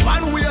right,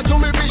 one way to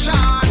me vision.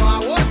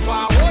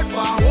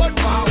 Forward.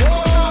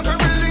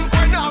 Every link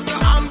when I have the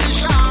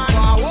ambition.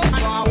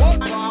 Forward.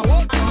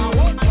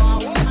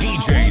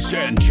 DJ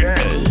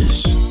Sanchez.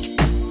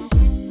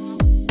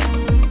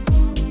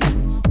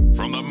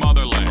 From the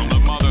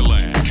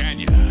motherland,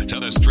 Kenya to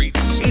the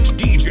streets. It's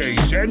DJ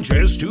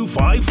Sanchez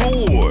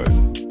 254.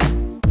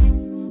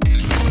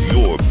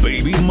 Your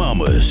baby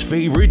mama's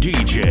favorite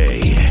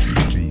DJ.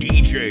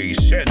 DJ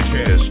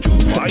Sanchez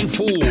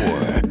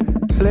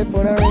 254.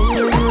 Telephone a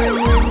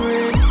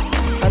ring,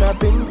 and a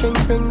ping.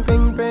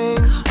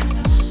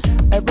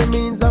 Every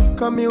means of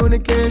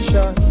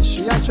communication,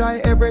 she a try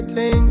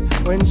everything.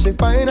 When she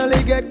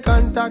finally get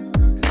contact,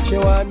 she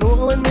wanna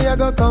know when me a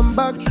go come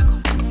back.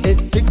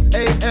 It's 6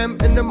 a.m.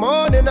 in the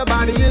morning, the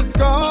body is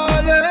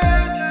calling,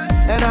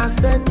 and I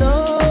said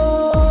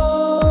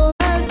no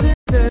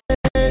hesitation.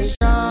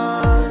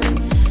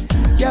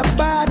 Your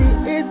body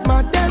is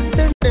my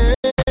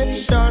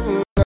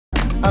destination.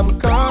 I'm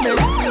coming.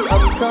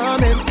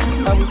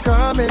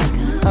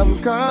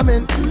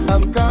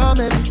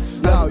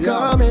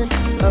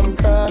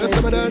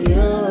 Listen to them.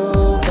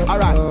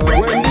 Alright,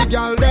 when the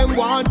girl them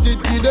want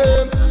it, give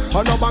them.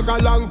 And no bag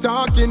a long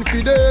talking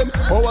for them.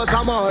 Hours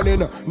a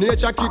morning,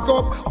 nature kick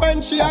up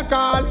when she a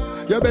call.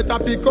 You better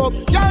pick up.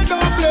 Y'all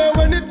don't play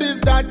when it is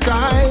that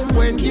time.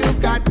 When you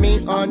got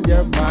me on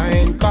your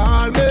mind,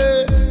 call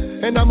me,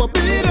 and I'ma be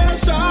there,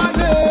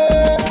 shawty.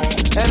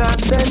 And I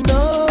said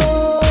no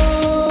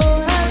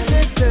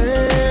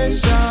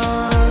hesitation.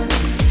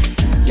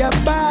 Your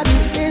body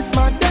is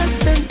my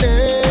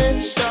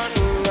destination.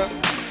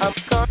 I'm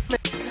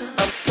coming,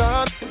 I'm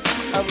coming,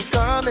 I'm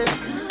coming,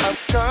 I'm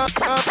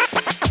coming.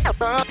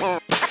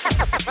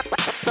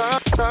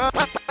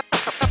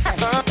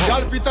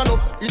 Y'all fit on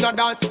up in a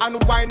dance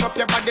and wind up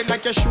your body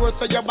like a show,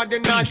 so your body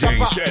not drop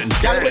off.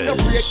 Y'all when no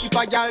afraid if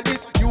I y'all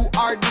this, you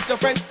are this your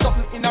friend.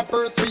 Something in a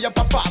purse for your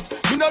papa.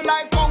 Me no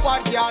like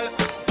coward y'all.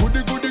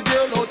 Goody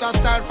girl out of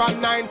style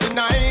from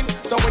 99.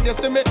 So when you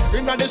see me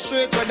in the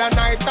street whether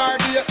night or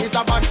day, it's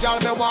a bad girl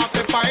me want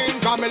to find.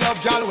 Cause me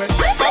love y'all when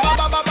bad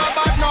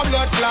no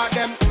blood clot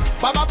them.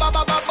 Bad no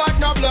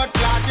blood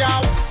clot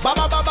y'all. Bad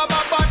no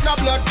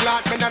blood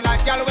clot. Me no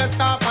like y'all when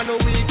stop and no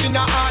weak in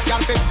the heart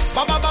y'all fit.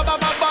 Bad no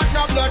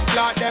blood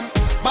clot them.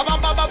 Bad no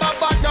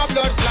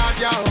blood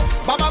clot y'all.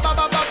 Bad no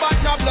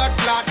blood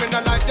clot. Me no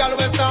like y'all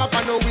when stop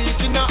and no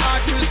weak in the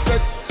heart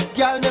respect.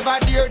 Y'all never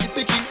dare this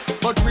king.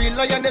 But real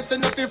lioness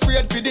enough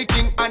afraid for the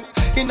king. And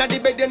inna the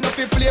bed enough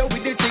to play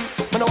with the thing.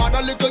 Man, I want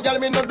a little girl,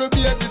 me not do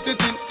baby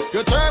sitting.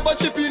 Your turbo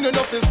chipping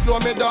enough to slow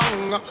me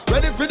down.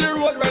 Ready for the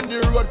road when the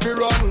road fi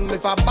run.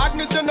 If a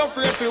badness enough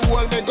afraid to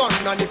hold me gun.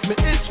 And if me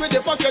itch with the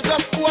fuck, you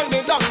just hold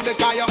me down.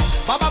 Because you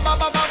bad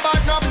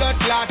no blood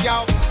clot,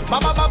 yo.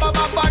 Bad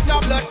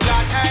no blood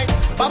clot, hey.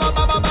 Bad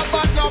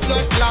no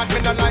blood clot. Me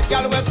not like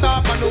y'all when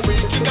stop and the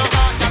weak in the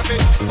heart.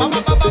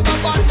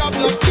 Bad no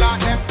blood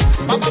clot, them.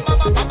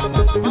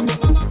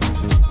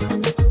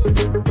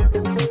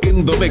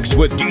 In the mix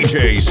with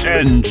DJ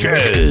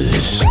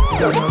Sanchez.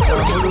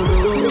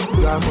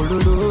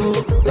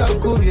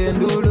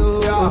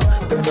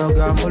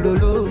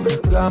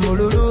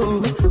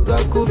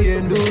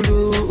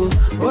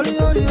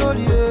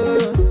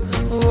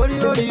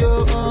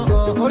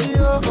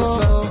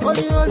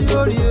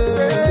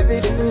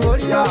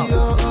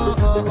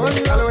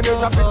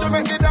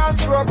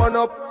 Burn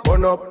up.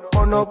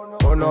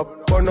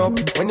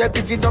 When you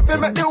pick it up, you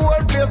make the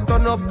whole place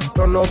turn up,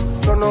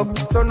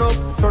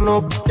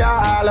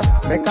 y'all.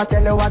 Make I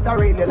tell you what I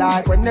really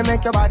like. When they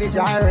make your body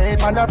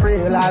gyrate on the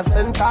real life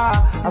center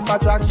of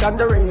attraction,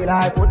 the real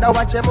life. Put the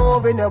watch you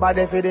moving your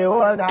body for the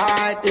whole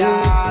night,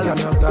 y'all.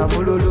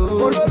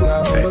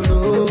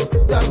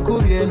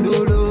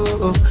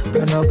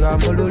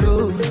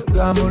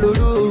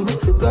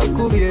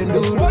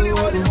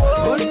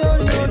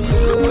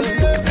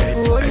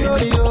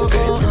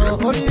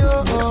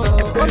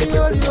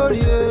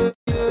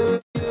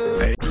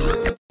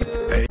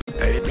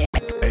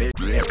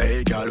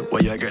 Hey, girl,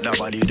 where you get that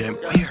body them?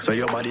 So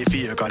your body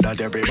fake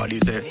that everybody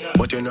say,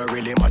 but you don't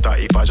really matter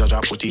if I judge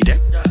a put it there,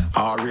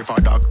 or if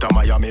a doctor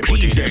Miami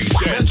put it there.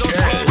 So you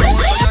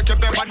keep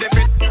your body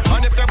fit,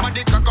 and if your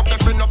body cock up,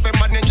 if you know fi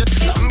manage it.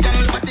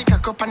 Girl, body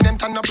cock up and then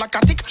turn up like a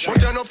tick,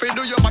 but you know fi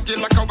do your body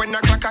like a when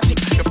a clock a tick.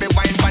 You fi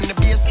wine on the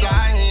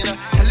baseline,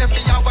 tell you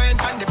fi you wine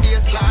on the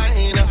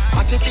baseline,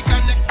 but if you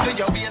connect to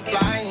your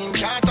waistline,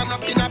 can't turn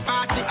up in a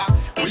party.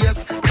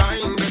 Waste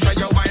time, better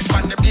you wine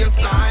on the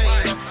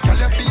baseline. Tell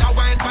you fi you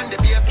wine on the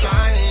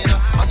baseline,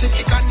 but if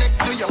you connect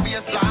to your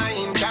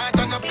waistline, can't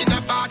turn up in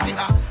a party.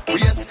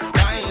 Waste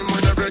time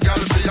when every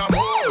girl fi you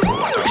move.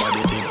 What your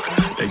body think?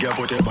 They get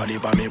put your body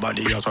by me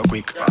body you so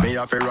quick. Me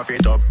have to rough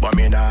it up, but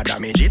me not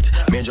damage it.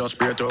 Me just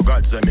pray to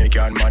God so me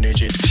can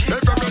manage it. If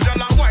every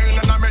girl a wine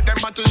and I make them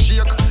body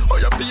shake, oh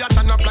you fi a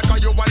turn up like a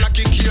you a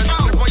lucky kid.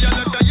 Before you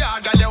left your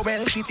yard, girl you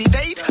well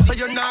titivate, so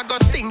you not go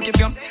stink if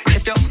you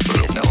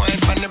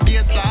wine on the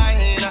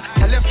baseline.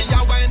 Tell you fi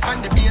you wine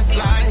on the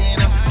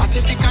baseline, but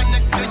if you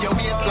connect to your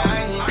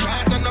waistline,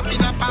 can't turn up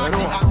in a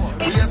party.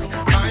 Waste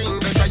time,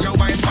 better you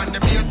wine on the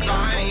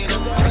baseline.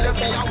 Tell you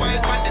fi you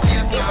wine on the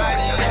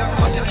baseline,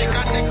 but if you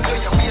connect to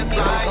your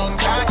waistline,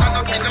 can't turn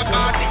up in a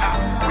party.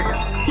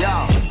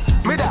 Yeah,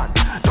 me done.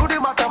 Do the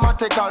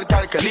mathematical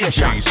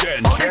calculation.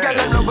 All the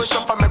girls in love with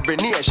some from every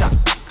nation.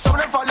 Some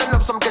of them fall in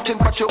love, some catch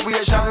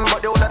infatuation,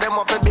 but the whole of them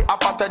want to be a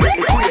part of the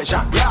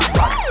equation. Yeah,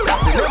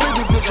 that's it. Let me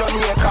give you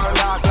Jamaican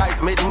dark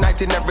like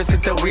midnight in every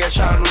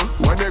situation.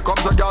 When it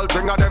comes to girl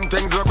thing of them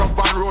things, we come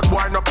on road,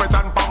 wind up it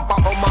and pump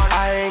up, oh man.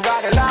 I ain't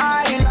gotta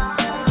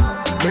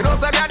lie. Me don't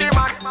say that the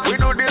man, we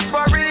do this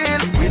for real.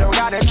 We don't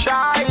gotta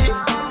try.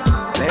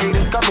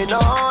 Ladies coming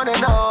on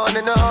and on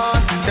and on.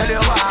 Tell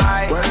you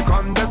why.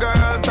 Welcome the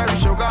girls, them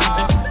sugar.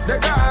 The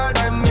girl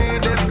them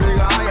need this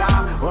nigga,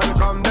 yeah.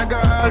 Welcome the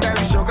girl,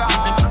 them sugar.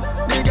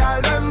 The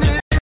girl them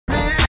need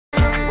me.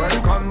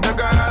 Welcome the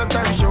girls,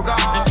 them sugar.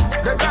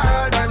 The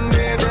girl them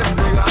need this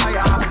nigga,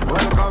 yeah.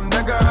 Welcome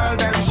the girl,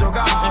 them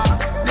sugar.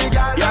 The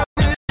girl them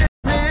need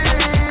me.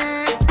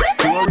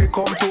 Story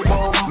come to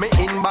bomb. Me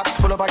inbox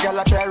full of a girl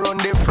a try run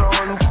the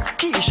front.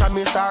 Keisha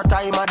miss her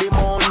time at the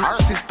month. Her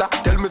sister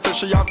tell me say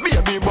she have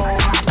baby bum.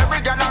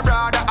 Every girl a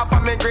brother have a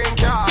me green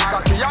card.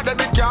 Cause me a the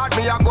big yard,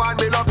 me a go and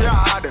build up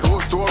yard. Whole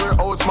story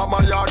house,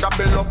 mama yard a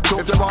build up too.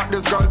 want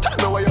this girl, tell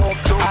me what you up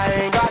to. I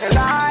ain't gotta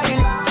lie.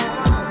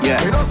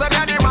 Yeah. You know, say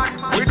daddy man,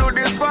 we do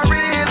this for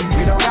real.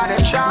 We don't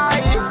gotta try.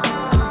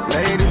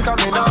 Ladies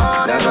coming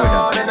on and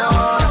on and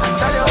on.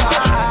 Tell you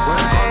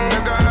why.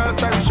 The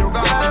girls, them sugar.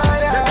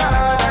 The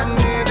girl, them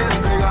need this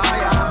thing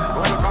higher.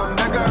 Welcome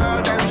the girl,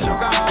 them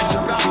sugar.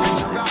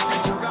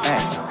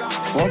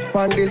 Up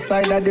on this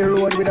side of the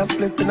road with a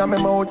split in my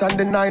mouth and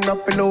the 9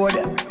 up below.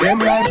 Them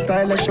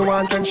lifestyle that she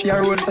want when she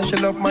a road, so she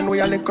love man we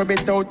a little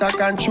bit out of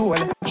control.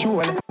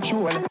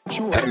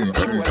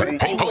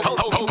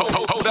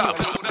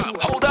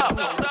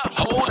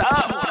 Hold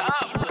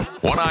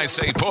up. When I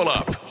say pull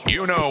up,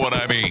 you know what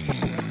I mean.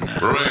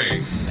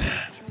 Bring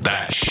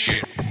that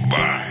shit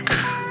back.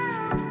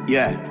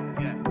 Yeah.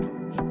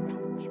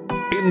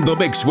 In the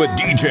mix with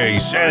DJ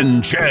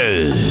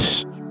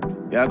Sanchez.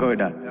 Yeah, go with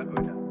that.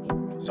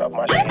 So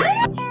much. You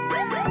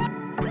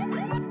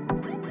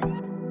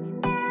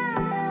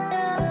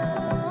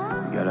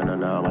don't know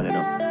nobody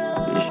know.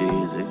 It's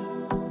easy.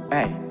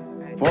 Hey.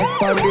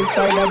 Up on this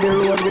side of the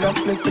road with a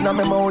split in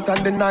my mouth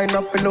and the 9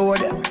 up below.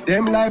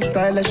 Them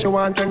lifestyle that she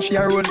want when she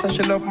a road, so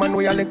she love man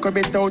we a little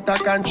bit out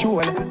of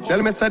control.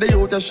 Tell me say the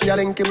youth that she a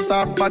link him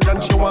soft bad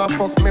and she want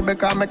fuck me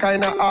because me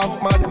kinda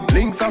half mad.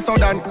 Links are so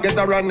done, get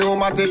her a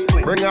pneumatic.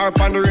 Bring her up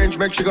on the range,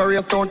 make she go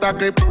race out a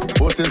clip.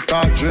 Pussy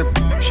start drip.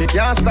 She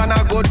can't stand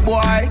a good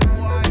boy.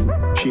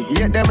 She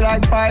hate them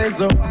like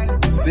poison.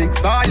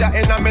 6 hour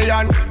in a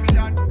million.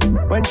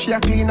 When she a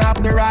clean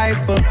up the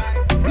rifle.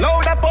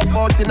 Load up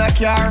out in a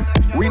car.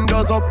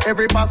 Windows up,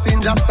 every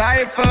passenger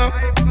stifle.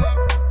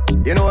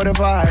 You know the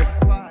vibe.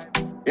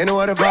 You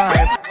know the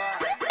vibe.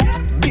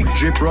 Big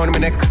drip round my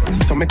neck,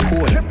 so me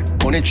cool.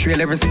 On the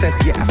trail every step,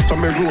 yeah, so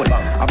me roll.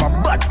 Have a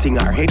bad thing,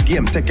 our head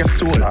game, take your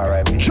soul.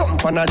 Alright,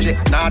 jump on a jet,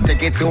 now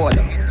take it all.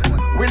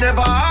 We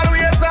never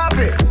always have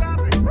it.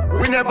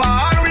 We never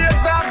always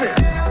have it.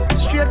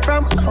 Straight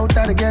from out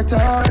of the ghetto.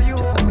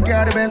 Just some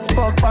girl the best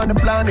fuck on the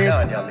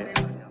planet.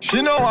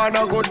 She know I'm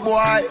a good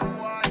boy.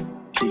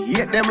 She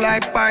hate them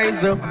like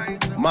poison.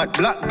 Mad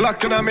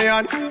black in a me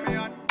hand.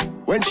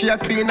 When she a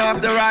clean up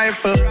the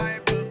rifle.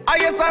 I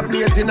guess I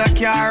blaze in a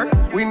car.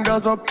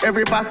 Windows up,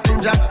 every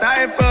passenger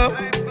stifle.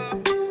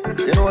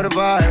 You know the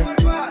vibe.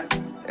 Yeah,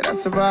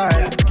 that's the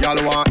vibe.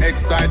 Y'all want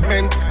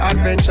excitement,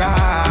 adventure.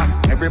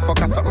 Every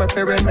fucker something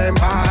to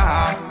remember.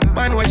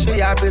 Man, when she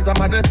have is a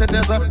mother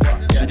citizen.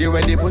 She give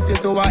away the pussy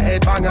to her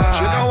head banger.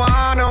 She don't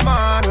want no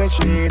man when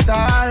she's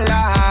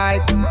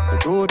alive. The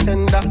too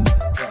tender.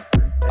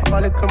 I'm a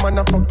little man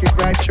a fuck it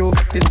right through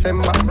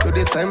December to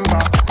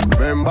December.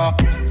 Remember,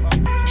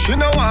 she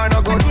no want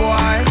a good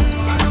boy.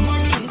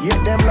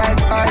 Hate them like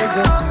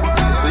poison. 6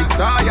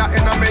 hour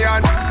in a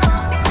million.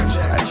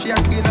 And she a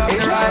clean up the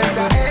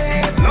rifle.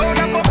 Load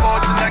up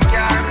out in the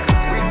car.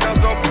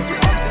 Windows up,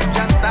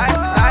 passengers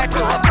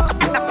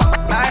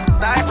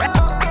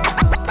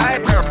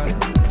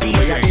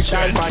DJ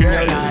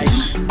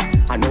Sanchez.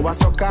 I know I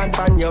suck on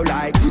pan you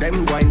like.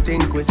 Them go and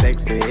think we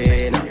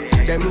sexy nah.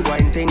 Them go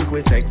and think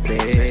we sexy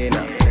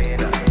nah.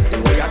 The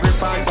way I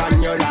grip on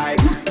pan you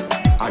like.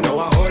 I know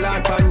I hold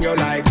on pan you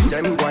like.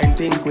 Them go and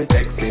think we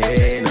sexy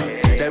nah.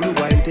 Them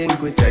go and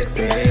think we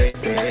sexy.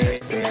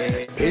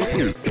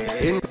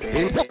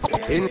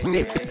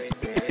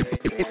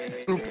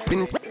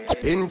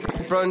 In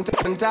front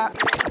of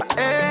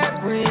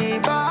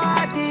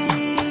everybody.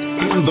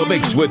 In the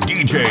mix with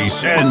DJ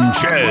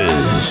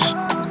Sanchez.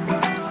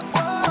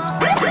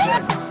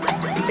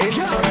 In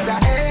front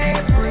of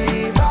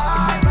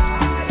everybody.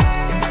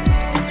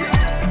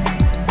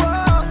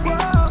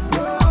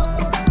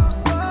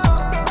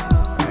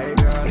 Hey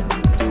girl,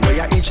 the way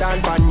I itch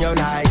and pan you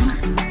like.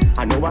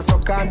 I know I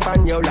suck and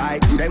pan you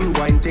like. Them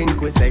go and think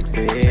we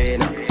sexy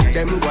nah.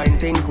 Them go and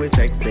think we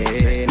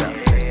sexy nah.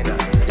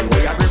 The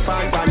way I grip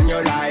and pan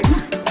you like.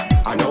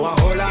 I know I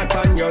hold on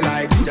pan you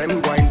like.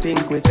 Them go and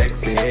think we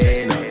sexy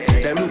nah.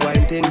 Them go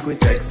and think we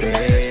sexy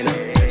nah.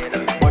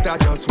 But I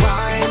just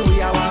whine,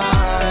 we are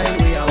whine,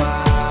 we are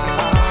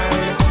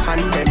whine.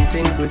 And them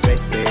think we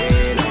sexy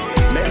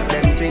nah. Make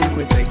them think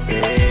we sexy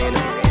nah.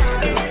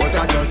 But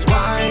I just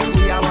whine,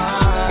 we are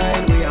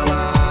whine, we are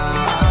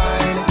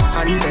whine.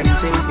 And them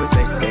think we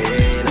sexy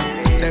nah.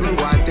 Them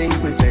go and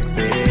think we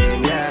sexy,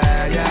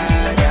 yeah,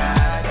 yeah,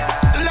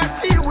 yeah. Let's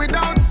hear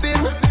without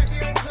sin.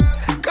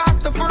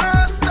 Cast the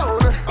first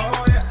stone.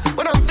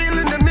 When I'm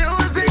feeling the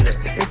music,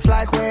 it's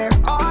like we're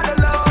all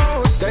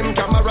alone. Them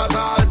cameras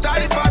all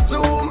type of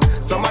zoom.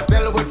 Some I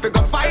tell we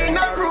figure find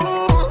a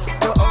room.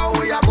 To all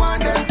we have one,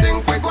 them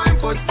think we're going to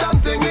put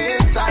something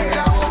inside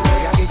our home.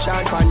 I get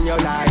shot pan you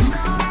like.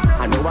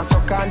 I know I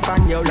suck and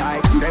pan you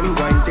like. Them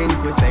going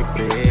think we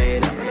sexy.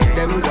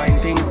 Them going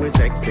think we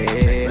sexy.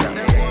 We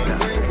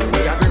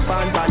a grip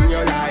and pan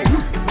you like.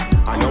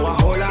 I know I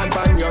hold on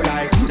pan you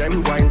like.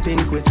 Them going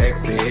think we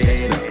sexy.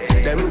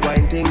 Them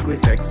going think we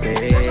sexy.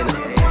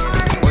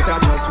 But I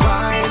just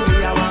whine,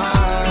 we a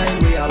whine,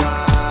 we a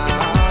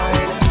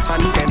whine.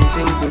 And them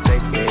think we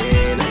sexy.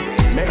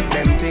 Make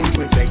them think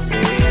we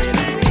sexy.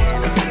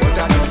 But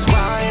I just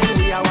whine,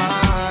 we a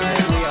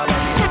whine, we a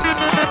whine.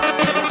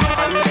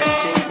 And them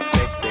think we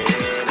sexy.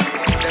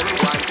 Them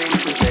whine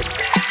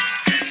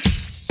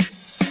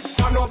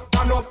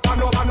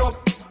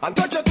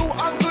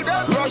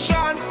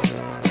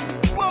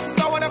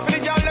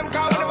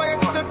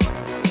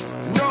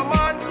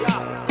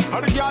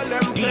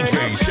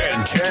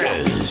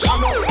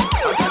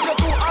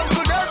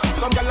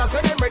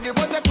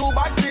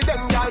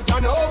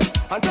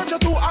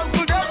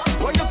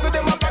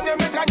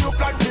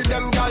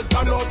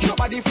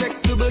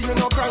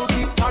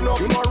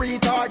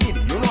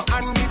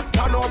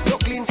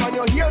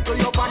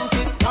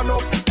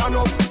turn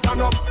up,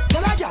 turn up.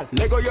 Tell a girl,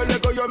 Lego,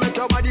 you make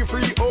your body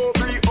free, oh,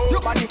 free, oh. Your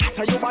body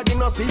hotter, your body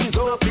no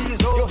season,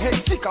 season. Your head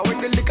sicker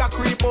when the liquor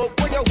creep up.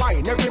 When you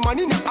wine, every man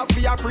in your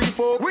happy a free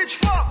folk. Which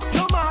fuck?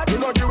 You mad? You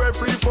know you a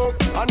free folk.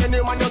 And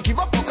any man you give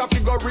a fuck a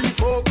figure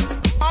folk.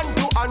 Hand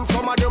to hand,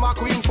 some of them a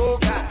queen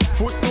folk.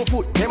 Foot to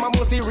foot, them a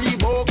must see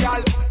Reebok,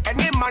 gal.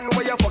 Any man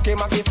where you fuck him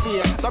a fist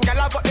fear. Some gal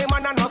a fuck him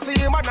and no see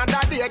him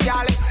another day,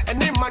 gal.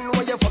 Any man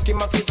where you fuck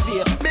him a fist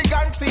fear. Big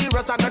and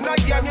serious and no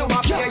game you a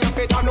play, you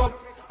fit turn up.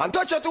 And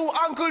touch your two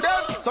ankle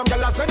them. Some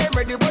gal a say them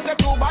ready but they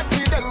too bad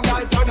for them,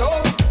 gal turn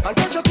up. And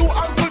touch your two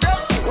ankle them.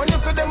 When you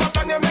see them up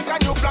and you make a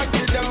new plan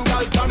for them,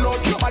 gal turn up.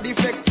 Your body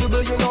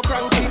flexible, you know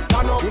cranky,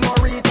 turn up. You know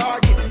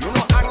retarded, you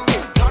know handy,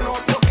 turn up.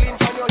 You clean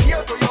from your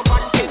hair to your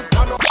panty,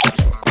 turn up.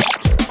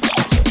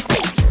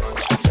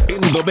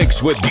 In the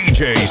mix with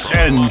DJ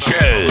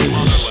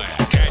Sanchez.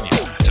 Kenya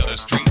to the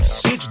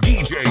streets. It's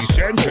DJ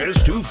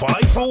Sanchez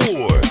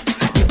 254.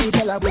 Bubble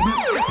gala bubble,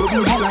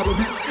 bubble gala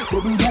bubble,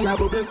 bubble gala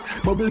bubble,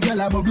 bubble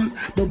gala bubble,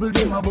 bubble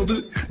gala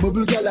bubble,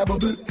 bubble gala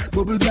bubble,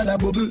 bubble gala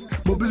bubble,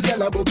 bubble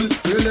gala bubble.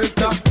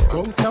 Selector,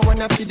 come so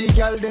wanna feed the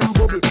girl them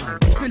bubble.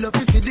 If you love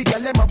to see the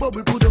girl them a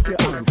bubble, put up your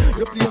hand.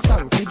 You play a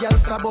song, the girl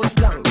star bus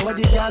blank. Over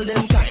the girl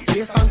them time,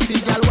 play a song, the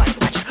girl white.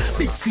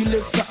 Big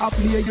selector a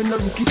play, you know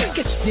rookie.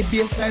 Catch the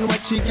baseline,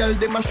 watch the girl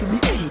them a should be.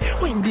 Hey,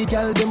 when the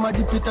girl them a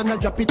dip it and a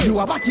drop it, you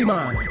a batty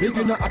man. If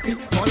you not happy,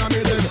 follow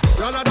me then.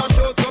 Y'all a dash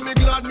out, so me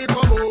glad me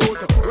come out.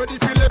 Ready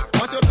for left,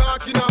 what you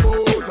talking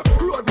about?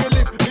 Road me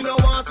live, me no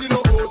want see no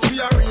host.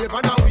 We a rave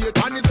and a wait,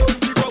 and the sun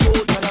to come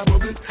out. Gala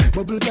bubble,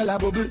 bubble gala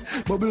bubble,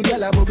 bubble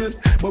gala bubble,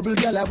 bubble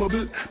gala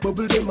bubble,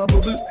 bubble dem a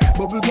bubble,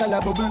 bubble gala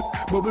bubble,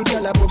 bubble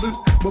gala bubble,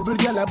 bubble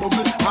gala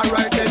bubble.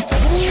 Alright then.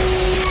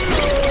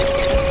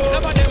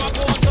 Enough of them a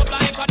pose up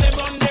like a them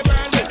run the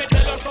world. Let me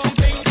tell you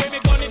something, give me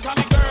gun it a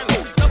me girl.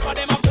 Enough of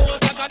them a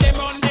pose like a them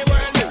run the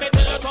world. Let me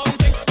tell you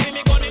something, give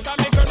me gun it a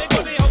me girl. Me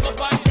gun it hug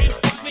up and twist,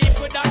 sleep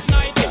with that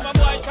night. If a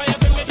boy try to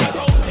bring me shut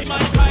out in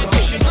my side,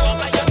 she go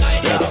like a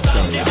night.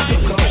 Stand the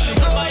mic, she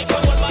go like a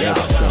one by a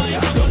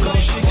one. Look how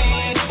she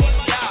neat,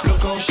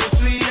 look how she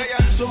sweet.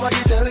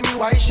 Somebody tell me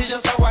why she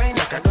just a whine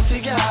like a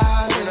dirty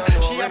girl.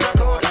 She a rock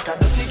out like a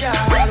dirty girl.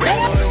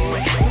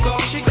 Look how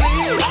she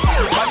clean,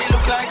 body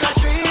look like a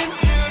dream.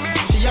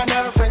 She and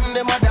her friend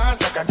them a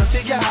dance like a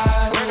dirty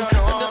girl.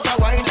 Them just a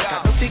whine like a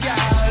dirty girl.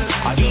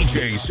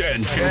 DJ What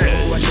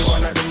Sanchez. you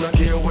wanna do, not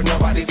care when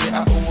nobody say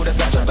ah oh.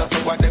 That I try to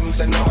say what them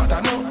say no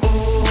matter no oh,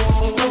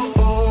 no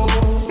oh,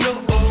 no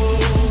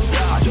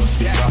oh. Just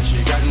because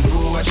she can do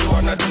what she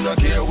wanna do, not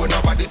care when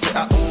nobody say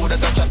ah oh.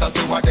 That I try to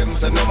say what them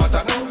say no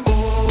matter no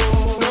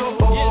oh, no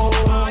oh,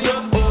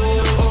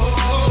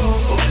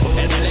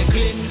 Elle est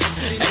clean,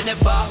 elle n'est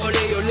pas olé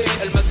olé.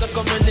 Elle me tient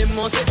comme un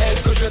aimant, c'est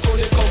elle que je vais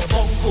coller comme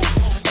Franco.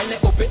 Elle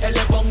est OP, elle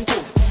est banco.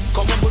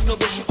 Comme un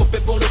bonobo, je suis OP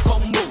pour le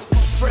combo.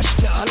 Fresh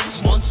girl,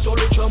 monte sur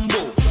le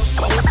jumbo.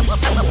 Sois au plus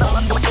comme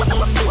Rambo,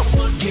 commando.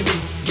 Gimme,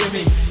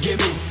 gimme,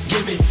 gimme,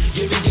 gimme,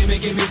 gimme, gimme,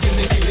 gimme,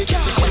 gimme, gimme,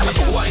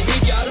 gimme. Wine me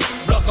girl,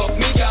 block up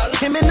me girl.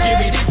 Gimme the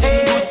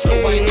thing good, slow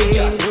wine me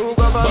girl.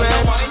 Bust a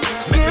wine,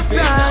 make me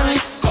feel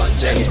nice.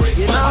 Conscience break,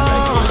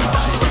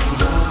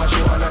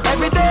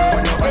 every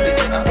day,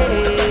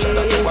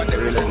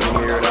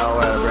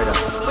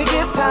 we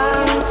give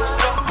thanks.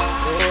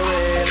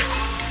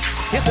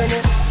 Yes, and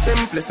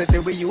simplicity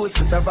we use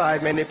to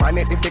survive. Many find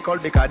it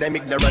difficult because them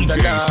ignorant DJ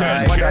and die.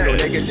 Sanchez. When I know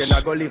they get you,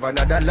 I go live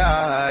another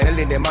life.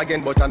 Telling them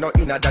again, but I know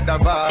in another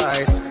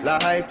device.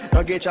 Life,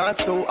 no get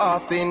chance too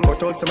often.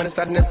 Cut out some of the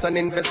sadness and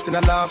invest in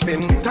a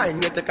laughing.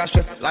 Time you take a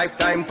stress,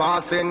 lifetime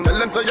passing. Tell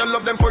them say you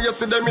love them for you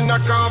see them in a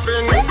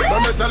coffin.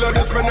 Let me tell you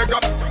this, when you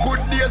got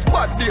good days,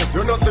 bad days.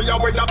 You know say you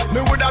with up.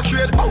 Me with a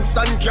trade house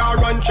and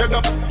car and shed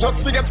up.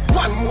 Just forget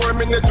 1 more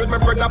minute with me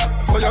brother.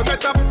 So you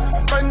get up,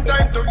 spend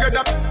time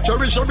together.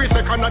 Cherish every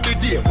second of the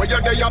day where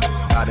you're there up.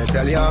 Gotta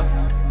tell you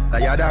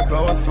that you're the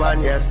close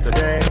one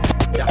yesterday.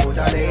 You put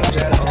an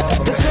angel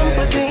over the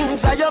simple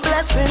things are your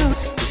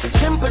blessings.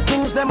 Simple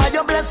things, them are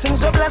your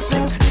blessings, your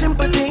blessings.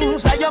 Simple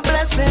things are your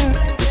blessings.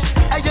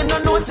 And you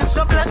don't notice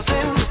your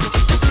blessings.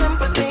 The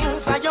simple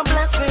things are your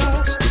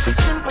blessings.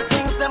 Simple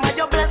things, them are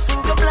your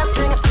blessing, your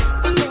blessing.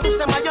 Simple things,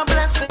 them are your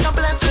blessing, your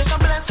blessing, your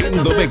blessing.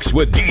 In the mix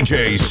with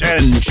DJ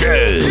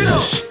Sanchez.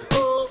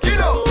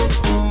 Skiddo,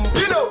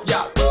 skiddo,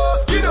 yeah.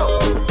 Skiddo,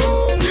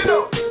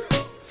 skiddo,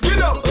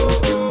 skiddo,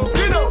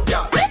 skiddo,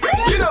 yeah.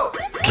 Skiddo.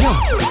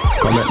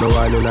 Come at me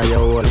wine in a your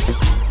hole.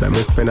 Let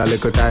me spend a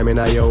little time in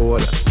a your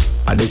hole.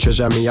 I the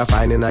treasure me a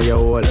find in a your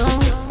hole.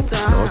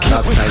 Don't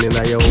stop signing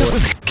a your hole.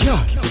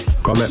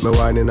 Come at me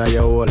wine in a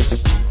your hole.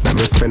 Let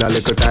me spend a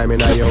little time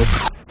in a your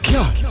hole.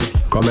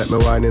 Come at me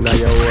wine in a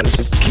your hole.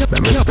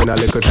 Let me spend a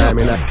little time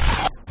in a.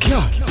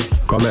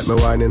 Come at me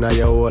wine in a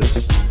your hole.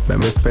 Let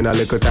me spend a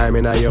little time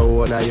in a your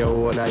hole.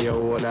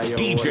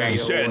 DJ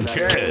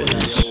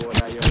Sanchez.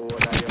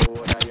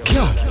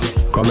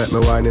 Come at me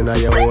wine in a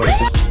your hole.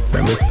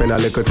 Let me spend a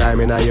little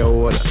time in a your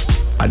hole.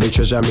 I the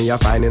treasure me a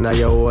find in a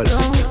your hole.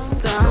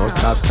 Don't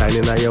stop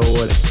signing a your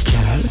hole.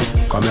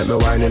 Come at me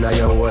wine in a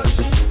your hole.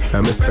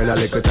 Let me spend a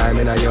little time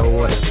in a your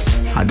hole.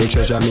 And the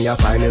treasure me a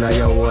find in a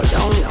your hole.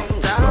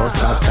 No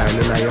stop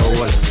signing in a your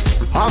hole.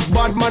 Half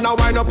bad man a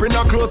wind up in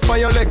a close by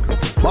your leg.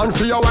 Man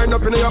for you wind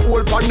up in your hole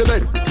on the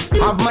bed.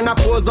 Half man a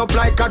pose up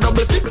like a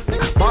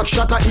 6. Back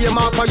shot a aim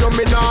off for your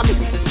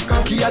miss.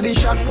 Cocky a the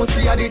shot,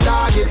 pussy a the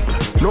target.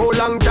 No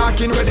long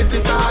talking, ready to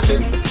start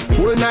it.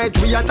 Whole night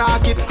we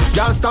attack it.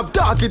 Y'all stop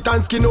talk it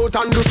and skin out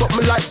and do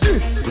something like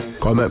this.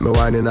 Come at me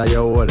wine in a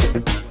your hole.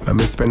 Let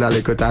me spend a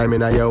little time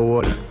in a your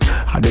hole.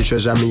 And the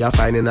treasure me a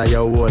find in a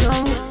your hole.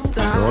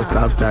 No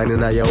stop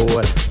signing a your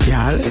hole.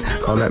 Y'all,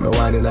 come at me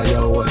wine in a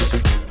your hole.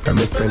 Let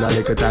me spend a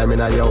little time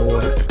in a your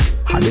hole.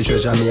 And the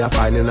treasure me a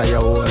find in a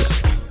your hole.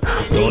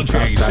 No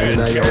stop signing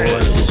a your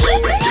hole.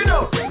 Skin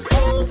up,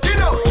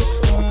 skin up,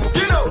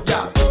 skin up,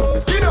 yeah.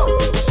 Skin up,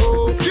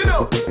 skin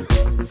up,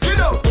 skin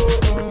up,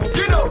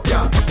 skin up,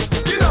 yeah.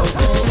 Skin up,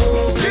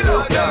 skin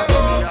up, yeah.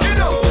 Skin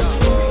up,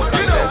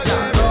 skin up,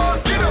 yeah.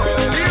 Skin up,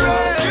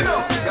 skin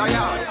up,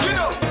 yeah. Skin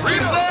up,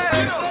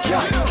 skin up,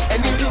 yeah.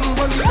 Anything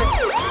when we say,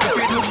 if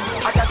we do,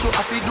 I got to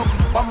have to do.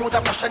 One more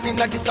passion in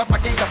this up, I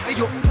think I feel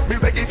you. Me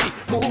ready for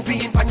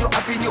moving on your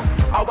avenue.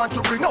 I want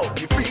to bring out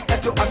the freak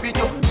that you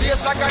avenue.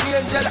 Face like an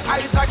angel,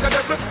 eyes like a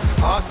devil.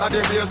 Pass at the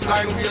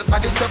baseline, waist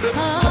at the table.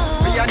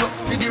 Me and you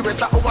for the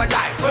rest of our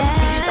life. Front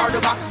seat or the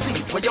back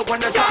seat, where you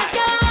wanna drive.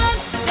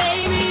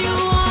 Baby, you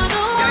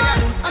wanna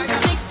ride. I'm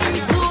sticking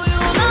to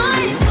you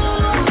like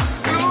glue.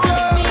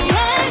 Just me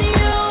and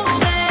you,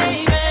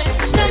 baby.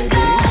 Shake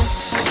up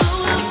to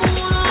the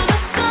moon or the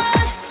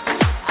sun.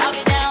 I'll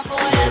be down for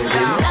whatever.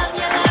 Love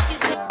you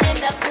till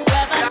end up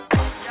forever,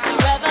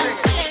 forever.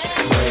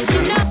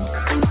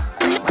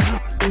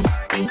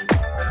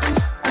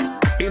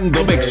 In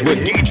the mix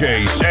with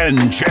DJ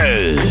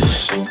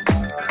Sanchez.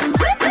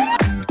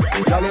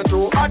 Girl, you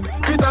too hot,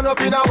 fit on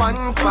up in a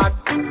one spot.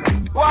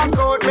 Walk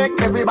out,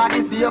 make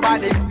everybody see your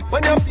body.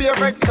 When your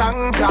favorite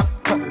song drop,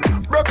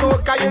 broke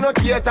out, cause you no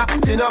cater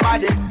to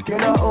nobody. You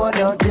no own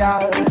no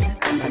girl,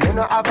 and you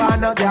no have on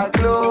no girl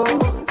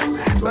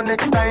clothes. So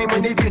next time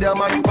when the video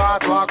man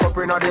pass, walk up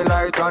in the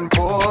light and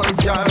pose.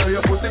 Girl,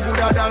 your pussy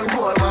gooder than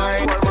gold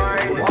mine.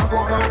 Walk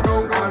up and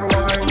down and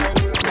wine.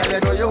 Girl, you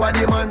know you are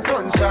the man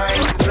sunshine.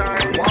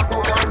 Walk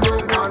up and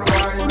down and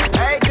wine.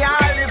 Hey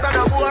girl, it's not a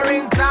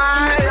boring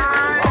time.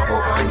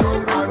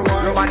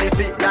 Nobody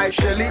fit like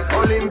Shelly,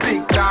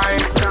 Olympic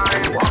time.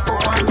 Walk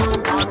up and down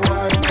and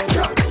wine. What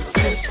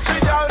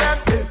you tell them?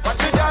 What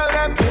you tell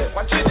them?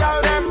 What you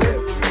tell them?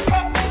 What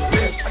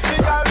you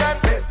tell them?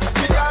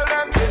 What you tell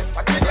them?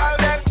 What you tell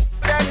them?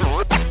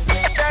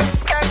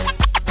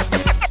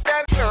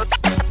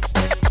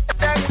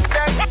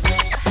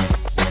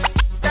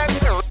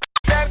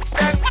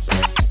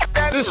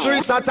 The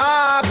streets are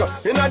talk,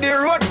 inna the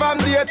road from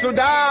day to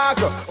dark.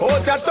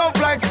 Out your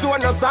tough like stone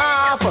no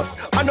soft.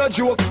 I no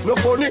joke, no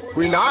funny,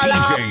 we not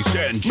laugh. DJ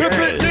Sanchez. Me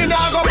pitney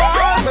nah go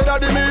ball, say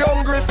daddy me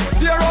hungry.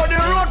 Tear out the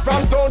road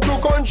from town to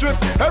country.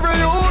 Every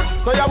youth,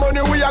 say your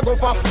money we a go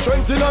for.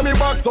 Strength inna me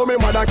back, so me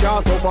mother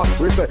can't suffer.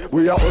 We say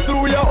we a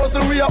hustle, we a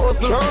hustle, we a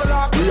hustle.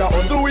 We a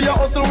hustle, we a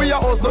hustle, we a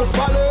hustle.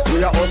 Follow,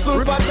 we a hustle.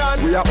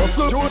 Riverton, we a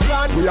hustle.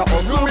 Juiceland, we a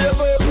hustle.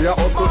 We a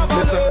hustle.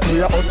 Listen, we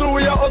a hustle,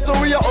 we a hustle,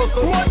 we a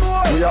hustle.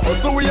 We a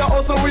hustle, we a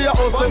hustle, we a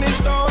hustle.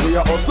 We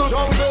a hustle,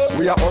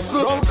 we a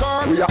hustle.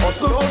 We a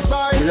hustle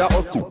outside. We a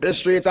hustle. The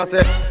street I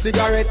say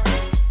cigarette,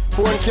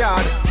 phone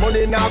card.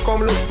 Money now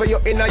come look for you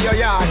in your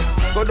yard.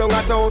 Go down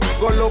a town,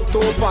 go look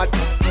too fat.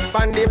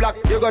 Bandy black,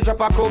 you go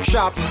drop a coke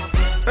shop.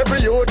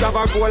 Every youth have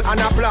a goal and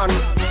a plan.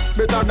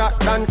 Better that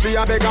than for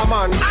a beggar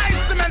man.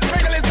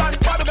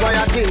 Try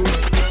a thing.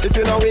 If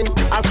you know win,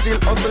 I still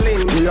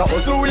hustling. We a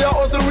hustle, we a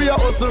hustle, we a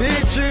hustle.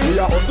 Teaching. We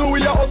a hustle,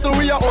 we a hustle,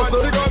 we a hustle.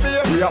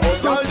 We a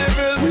hustle,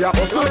 we a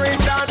hustle.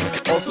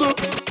 Hustle,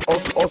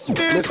 hustle.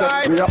 Listen,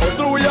 we a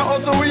hustle, we a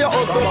hustle, we a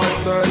hustle.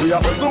 We a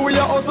hustle, we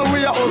a hustle,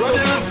 we a hustle.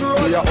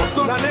 We a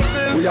hustle,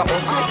 we a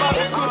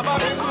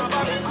hustle.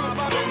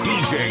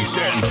 DJ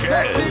Sexy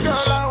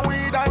Sanchez. girl and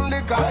weed and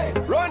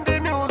liquor. Run the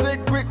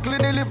music, quickly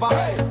deliver.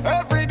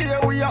 Every day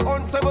we are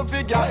on 7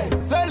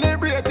 figure.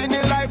 Celebrating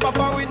the life of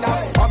a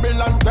winner.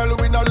 Babylon tell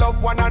we no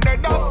love one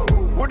another.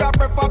 Would I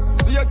prefer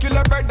see you kill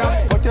a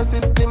brother? But your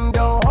system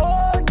don't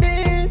hold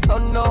me, so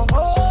no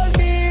hold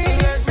me.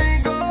 Let me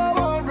go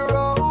on the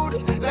road.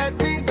 Let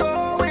me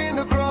go in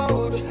the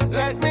crowd.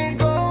 Let me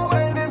go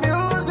when the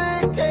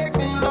music takes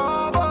me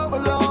love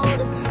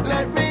overload.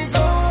 Let me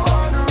go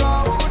on the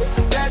road.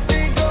 Let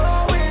me go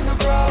in the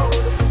crowd.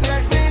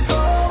 Let me go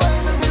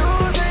when the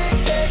music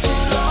takes me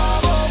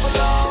love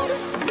overload.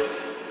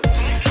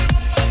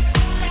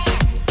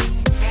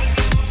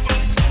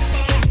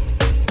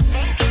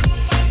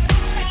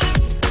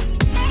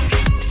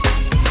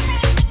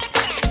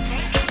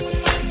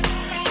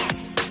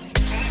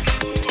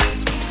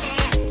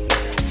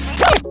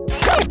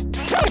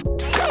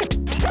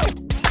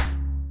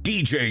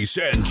 DJ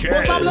Sanchez.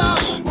 What's up, love?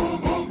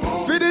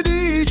 For the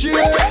DJ.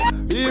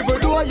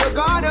 Even though you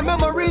got the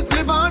memories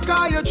live on,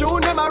 cause you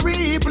tune them a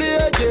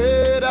replay.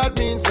 Yeah, that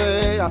means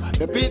say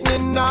the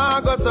beating nah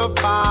go so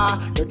far.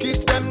 The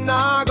kids them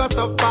nah go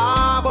so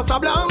far. What's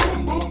up, love?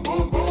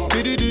 For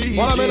DDD.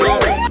 Follow me now.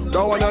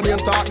 Don't wanna name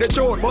talk the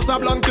truth. Must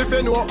have long if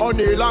you know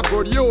O'Neal a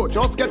good youth.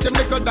 Just get him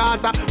little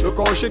daughter, look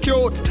how she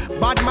cute.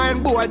 Bad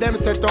mind boy, them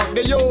set up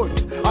the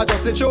youth. I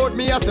just say shoot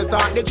me, I set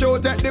up the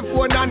truth. Take the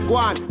phone and go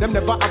on. Them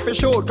never have to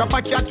shoot.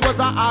 Cause Cat was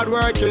a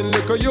hard-working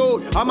little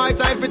youth. And my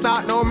time for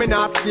talk now, me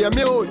not stay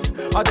mute.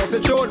 I just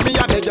say shoot me,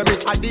 I beg you,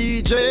 Miss a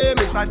DJ.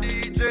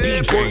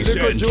 DJ Put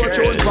little Joe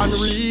Jones Sanchez. on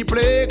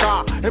replay.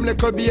 Cause him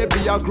little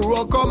baby a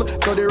grow come.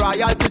 So the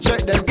royalty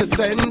check them to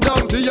send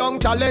them. The young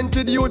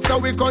talented youth, so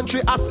we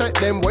country asset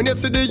them. When you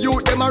see the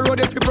youth, them are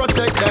ready to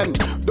protect them.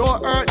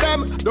 Don't hurt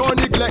them, don't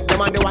neglect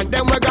them. And the one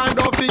them we gone,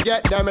 don't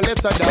forget them.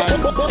 Listen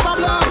them. What's up,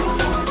 love?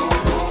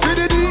 To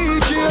the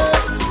DJ.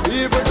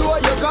 Even though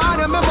you're gone,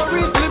 the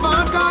memories live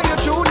on. Cause you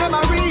tune them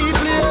a replay.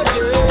 Yeah,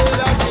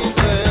 that's me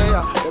say.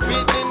 The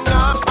beating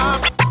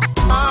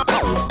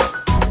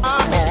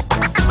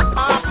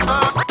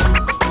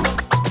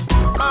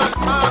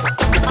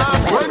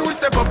when we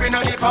step up in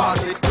the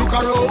party, look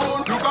around.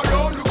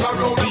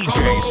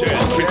 DJ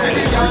Sanchez. We see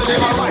the girls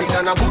them a wine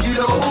and a boogie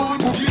down.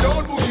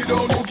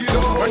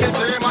 When they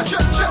say my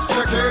check it.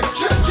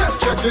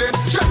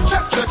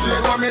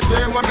 What me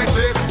say,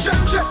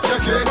 check it.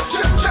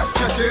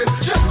 What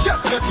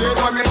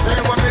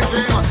me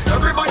say.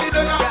 Everybody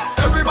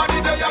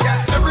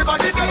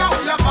there,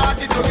 we a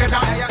party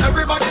together.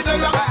 Everybody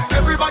there,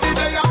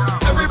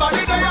 everywhere.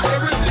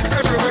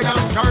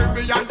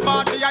 Caribbean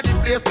party a the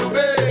place to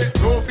be.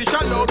 No fish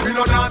allowed, we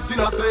no dancing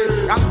a say.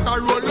 Gangsta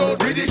roll out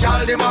with the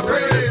girl them a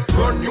pray.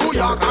 Run New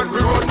York and we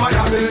run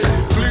Miami.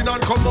 Clean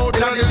and come out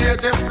in the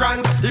latest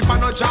brands. If I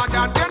no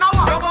Jordan, then I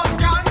want no more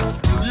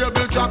scans.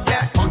 Table drop,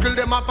 buckle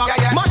them up,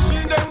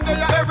 machine them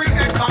there. Every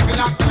head back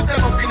like we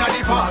step up in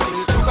the party.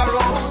 Look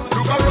around.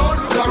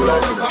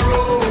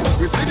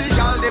 We see the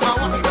girl them a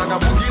wine and a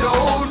boogie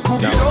down.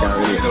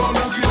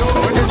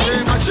 When they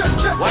say my check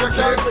it.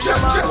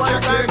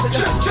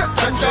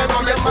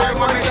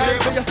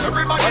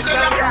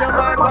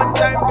 Everybody one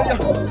time for you.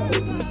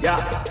 Yeah.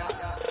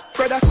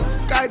 Brother,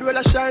 sky will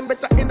a shine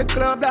better in the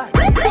club like.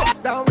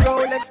 Bust down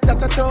Rolex,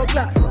 that's a talk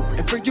like.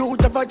 Every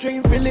youth have a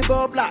dream, feel live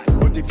up like.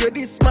 But if you're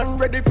this man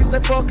ready for say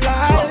fuck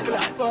life.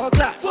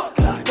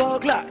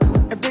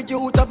 Every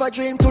youth have a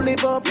dream to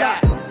live up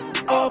like.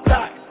 Up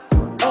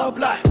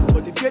life.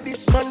 But if you're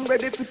this man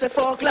ready for say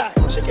fuck life.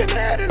 She get her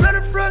head in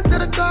the front of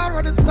the car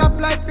at the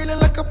stoplight, feeling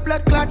like a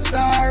blood clot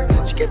star.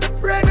 She get the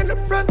brain in the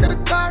front of the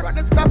car at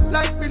the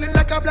stoplight, feeling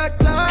like a blood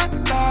clot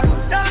star.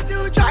 Don't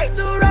you try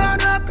to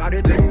run up, cause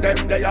the thing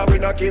them there we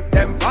not keep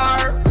them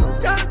far.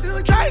 Don't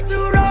you try to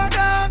run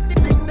up, the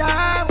thing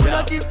that we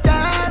not keep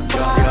them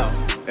far.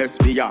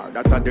 SVR,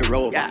 that's at the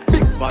road.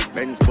 Big fat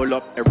Benz pull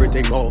up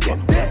everything over.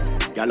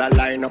 Y'all a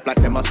line up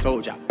like them a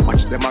soldier.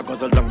 Watch them a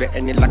guzzle down the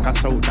ending like a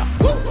soda.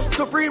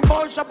 Supreme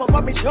boss up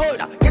over my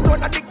shoulder. Get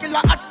one of the killer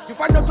hat. You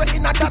find out what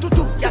in a that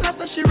too. Y'all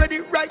say she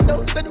ready right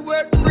now. Say the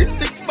word 3,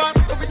 6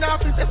 months. So we now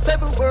is a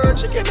 7 word.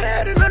 She came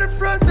head in the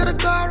front of the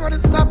car at the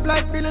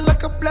stoplight, feeling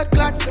like a blood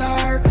clot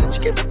star. She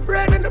get the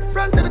brain in the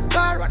front of the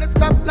car at the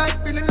stoplight,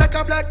 feeling like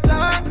a blood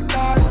clot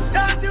star.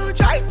 Don't you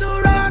try to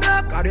run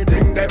up, cause the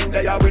thing them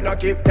there we not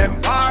keep them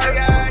far.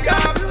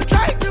 Don't you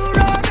try to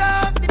run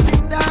up, the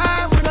thing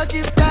that we not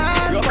keep them.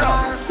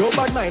 No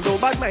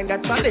bad mind,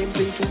 that's a lame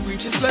thing. To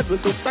reach this level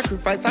took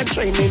sacrifice and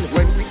training.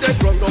 When we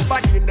dead run,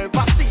 nobody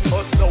never see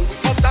us. Now we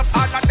up that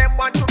hard and them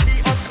want to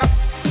be us.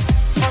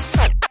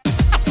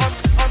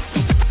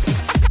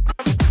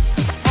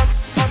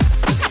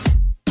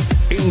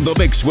 In the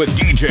mix with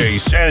DJ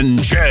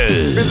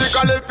Sanchez.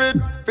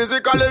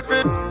 Physically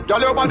fit. Girl,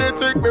 your body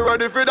thick, me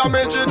ready for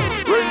damage it.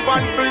 Ring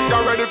one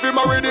finger, ready for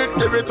marry it.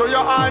 Give it to you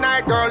all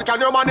night, girl.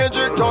 Can you manage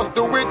it? Just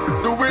do it,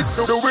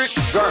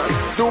 girl.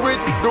 Do it.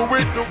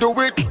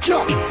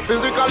 Yeah.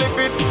 Physically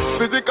fit.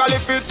 Physically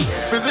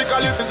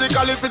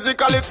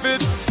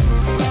fit.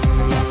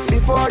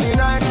 Before the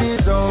night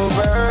is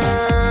over,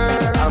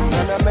 I'm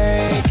gonna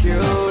make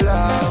you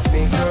love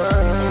me, girl.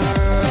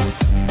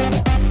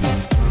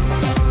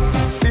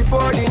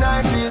 Before the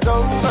night is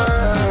over,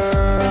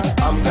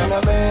 I'm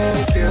gonna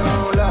make you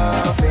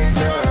love me,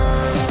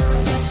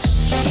 girl.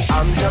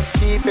 I'm just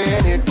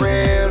keeping it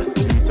real,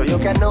 so you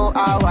can know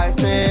how I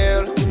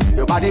feel.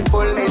 Your body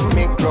pulling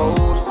me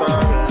closer,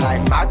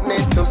 like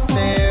magnet to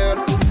steel.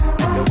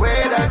 And the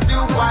way that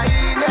you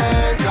whine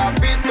and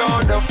drop it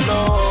on the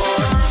floor,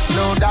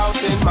 no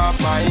doubt in my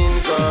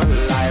mind, girl,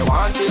 I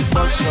want it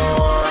for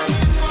sure.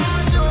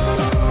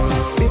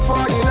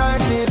 Before the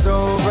night is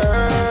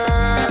over,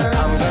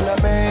 I'm gonna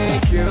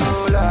make you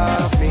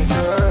love me,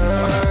 girl.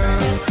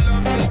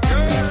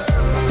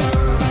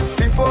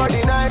 Before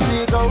the night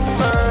is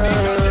over,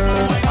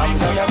 I'm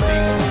gonna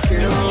make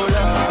you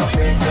love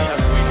me, girl.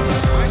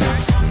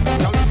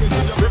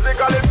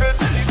 Physically fit,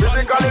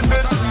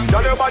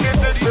 girl, your body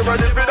fit, me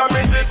ready for the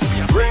minute.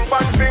 Ring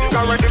one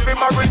finger, ready for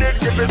marry it.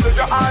 Give it to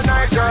you all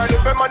night, girl,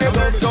 if the money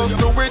went, just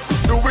do it,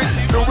 girl. Do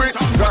it,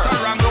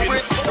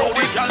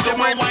 girl, the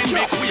wine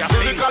make we a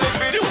thing.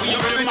 The way you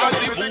them have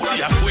the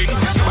booty a swing.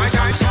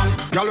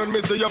 Girl, when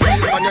me see your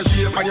face and your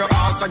shape and your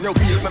ass and your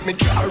waist, make me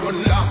can't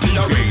run last in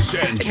a race.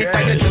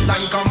 Anytime the dress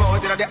and come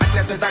out, you know the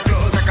athletics and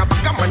clothes like a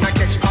back and man I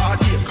catch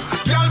party.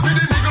 Girl, see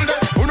the niggle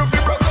there, who no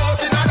feel broke out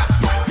in a that.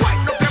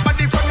 Wind up your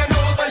body from your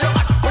nose and your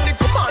back. When they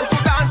come on to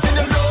dance in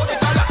the load,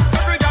 it's a lot.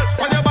 Every girl,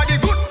 when your body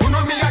good, who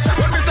know me a chat.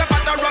 When me say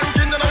butter run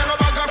king, then I know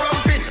bag of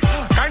rumping.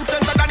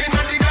 Conscience of that in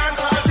the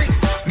dance all thing.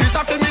 This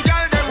a for me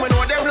girl, them when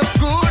know them look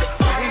good.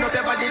 Wind up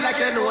your body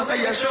like you know so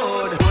you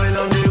should. Wine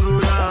on the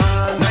good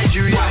hand.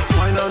 Nigeria,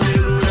 wine on the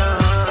good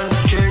hand.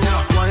 Kenya,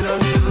 wine on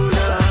the good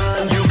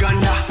hand.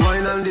 Uganda,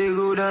 wine on the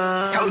good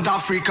hand. South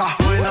Africa,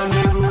 wine on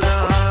the good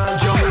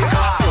hand.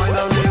 Jamaica, wine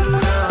on the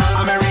good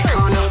hand.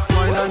 Americana,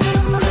 wine on the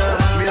good hand.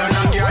 Milan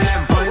and girl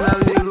them, wine on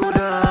the good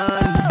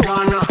hand.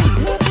 Ghana,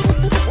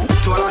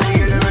 to all of the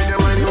girls when they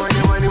whiny,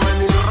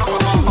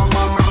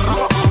 rapapam-pam-pam,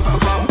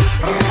 rapapam-pam-pam,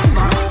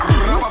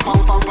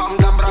 rapapam-pam-pam,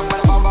 dam bam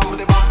bam bam bam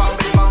de bam bam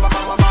bam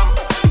bam bam bam.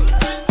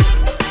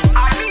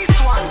 And this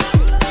one,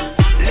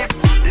 lip.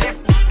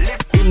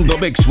 In the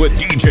mix with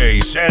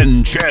DJ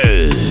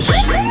Sanchez.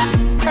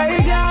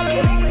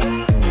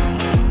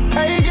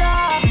 Hey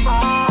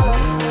girl,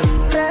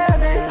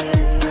 baby,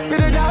 feel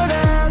the girl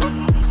them.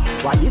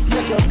 Why this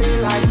make you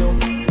feel like though?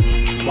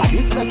 Why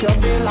this make you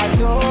feel like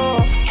though?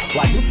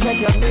 Why this make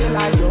you feel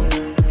like though?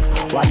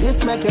 Why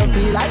this make you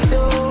feel like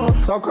though?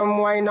 So come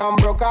wine and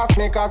broke off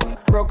me cock,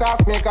 broke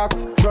off me cock,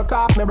 broke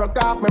off me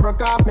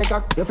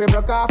cock. If you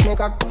broke off me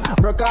cock,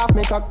 broke off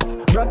me cock,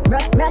 broke.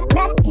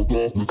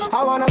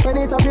 I wanna send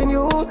it up in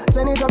you,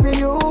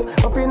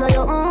 up in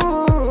your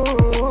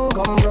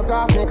Come broke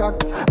off me cock,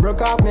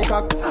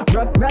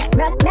 broke,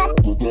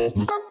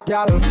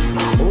 girl,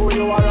 who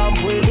you are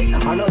ramp with?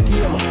 I no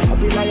game,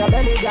 up in your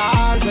belly,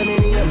 girl, say me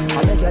name.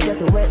 I make you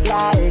get wet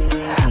like,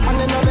 and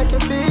then I make you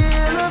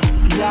feel,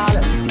 girl.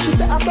 She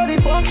said I saw the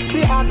fuck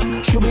be hot,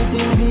 she be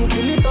team deep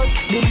till me touch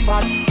this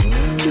spot.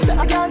 She said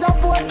I can't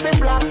afford to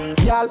flap,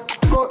 girl.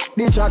 Go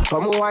the chat,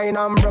 come wine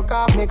and broke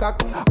off me cock,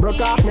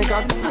 broke off me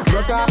cock. If you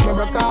broke off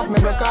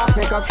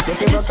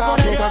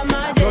me cock,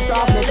 broke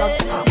off me cock,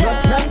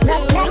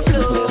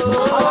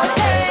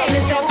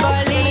 Mr.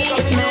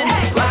 Policeman,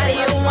 why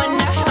you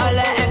wanna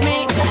holler at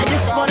me? I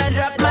just wanna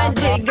drop my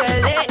jiggle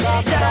it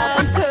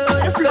down to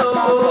the floor.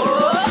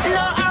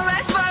 No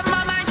arrest, but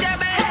my mind your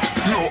best.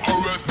 No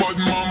arrest, but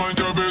my mind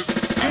your best.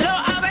 No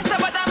arrest,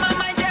 but my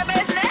mind your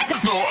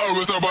business. No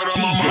arrest, but my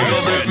mind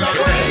your business.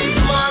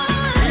 Man,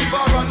 leave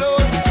her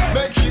alone,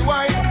 make she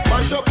wine,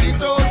 mash up the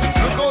tone.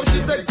 Look how she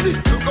sexy,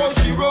 look how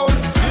she roll.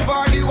 Give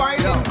her the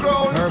whining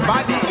crown. Her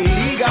body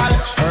illegal,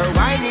 her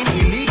whining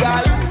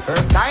illegal.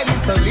 Her style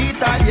is so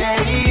lethal, yeah.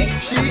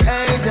 She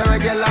ain't a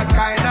regular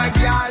kind of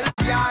girl.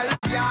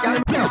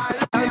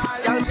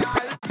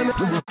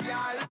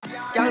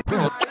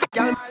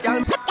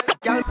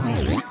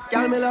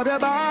 Girl, me love your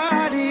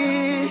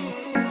body,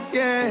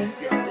 yeah.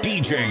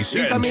 DJ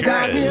Me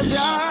dog named Sanchez.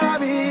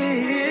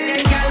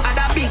 Bobby. Girl,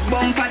 add a big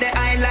bump for the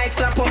highlight,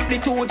 clap up the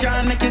two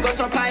jaw, make you go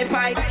so pie.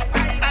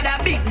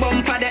 Add a big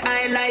bump for the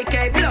highlight,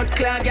 a blood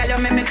clot, girl, you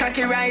make me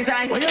cocky rise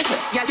high. What you say?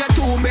 Girl, your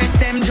two breasts,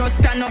 them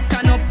just turn up,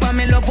 and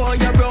me love how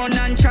you brown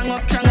and strong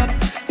up.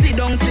 Sit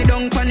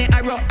down, pon the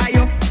arrow, high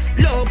up.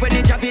 Love when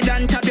you drop it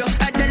and tap you.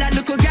 I tell a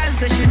little girl,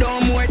 say she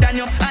don't more than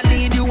you. I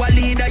lead you, a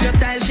leader, your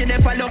style, she dey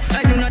follow.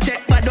 And you not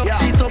take bad up,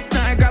 sit up,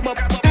 now grab up.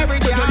 Every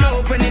day You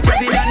love when you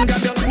drop it and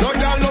grab you. no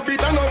girl no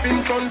fit and up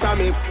in front of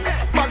me.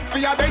 Back for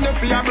your bend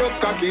for your broke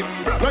cocky.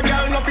 No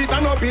girl no fit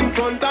and up in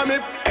front of me.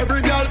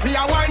 Every girl for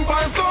your wine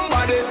for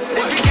somebody.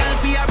 Every girl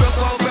for you broke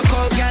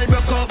out, girl,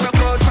 broke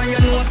out. From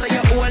your nose, so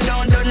you hold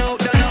down, done out.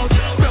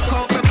 Broke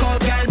out,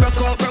 girl,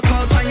 broke out.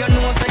 From your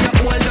nose, so you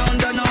hold down,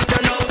 done out.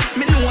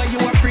 Me know you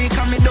a freak,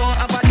 and me don't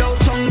have a doubt.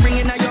 Tongue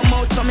ringing in your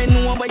mouth, so me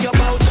know what you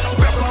about.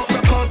 Broke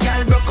out,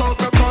 girl, broke out.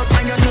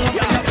 From your nose,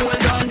 so you hold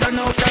down, done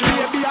out.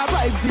 Baby, a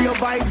vibesy, your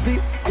vibesy.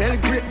 Tell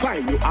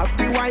grapevine, you have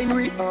the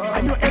winery.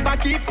 And you ever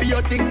keep for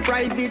your thing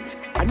private.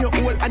 And your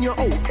hole and your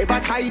house ever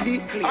tidy.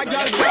 A girl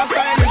can't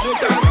style you, she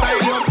can't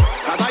style you.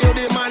 Cause I you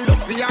the man look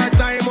for your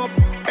time up.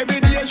 Every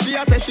day she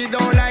a say she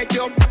don't like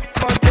you.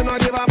 But you don't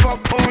give a fuck,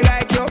 oh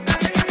like you.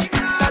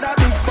 Got a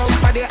big bump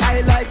for the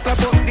highlights. Up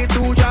up the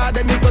two jaw,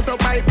 then me go so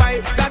pipe.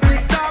 That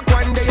TikTok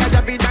one day I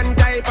drop it and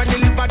type. And the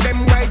lip of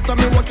them right, so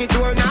me walk it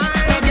all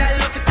night. No girl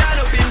love to stand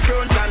up in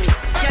front of me.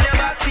 Girl your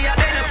back see a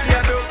bend up for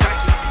your broke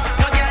cocky.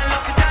 No girl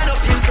love to stand up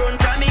in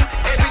front of me.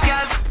 Every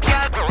girl.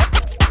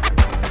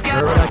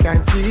 Girl, I can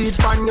see it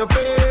on your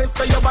face.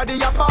 So your body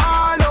you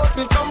fall out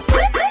with some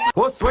foot.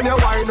 Us when you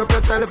wind up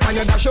yourself and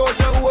you dash out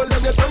your hole,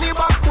 then you turn it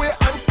back way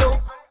and stop.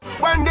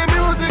 When the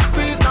music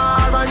sweet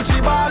her and she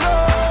ball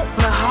up,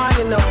 my heart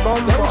in a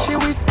bumble. then she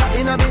whisper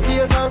in my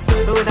ears and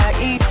say, Would I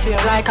eat you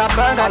like a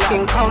Burger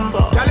King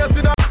combo? girl, you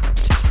see that?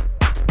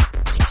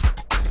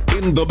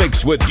 In the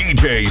mix with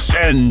DJ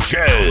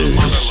Sanchez.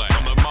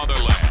 From the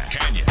motherland,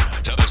 Kenya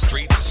to the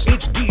streets.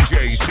 It's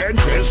DJ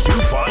Sanchez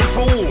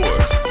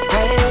 254.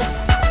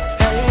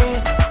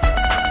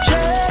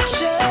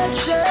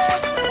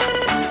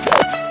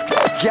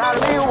 Girl,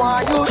 me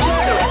want you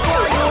shake,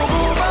 want you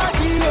move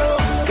body, yo.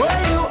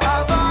 Where you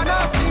have on a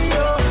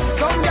feel.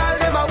 Some girl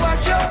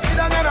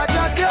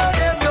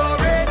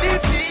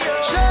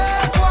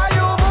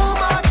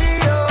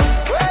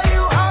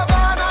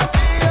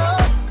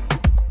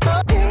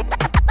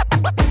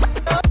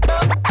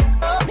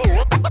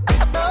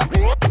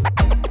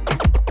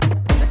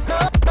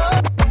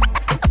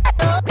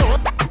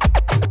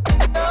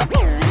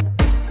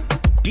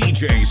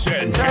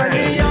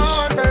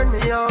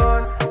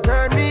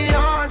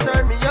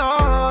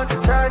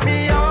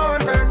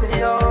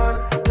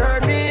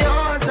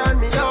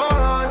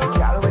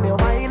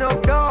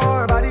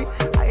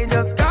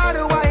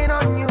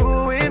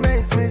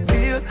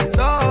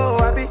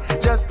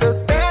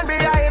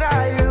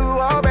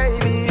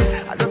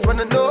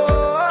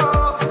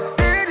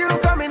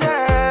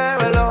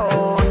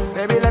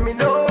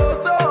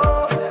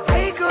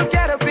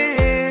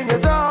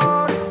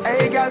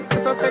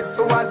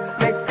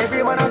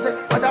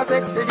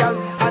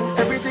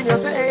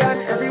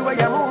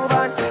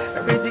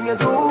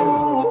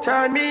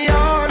me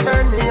on,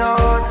 turn me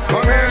on.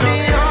 Turn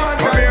me on,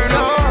 turn me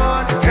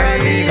on. Turn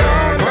me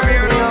on,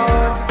 turn me on.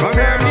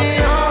 Turn me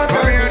on,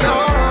 turn me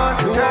on.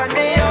 Turn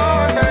me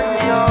on, turn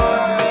me on.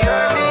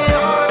 Turn me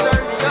on,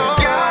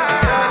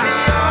 turn me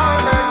on.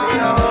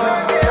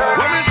 Turn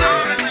me on,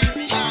 turn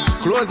me on.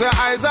 Close your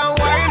eyes and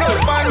wind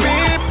up on me.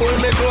 Pull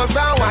me close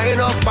and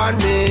wind up on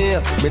me.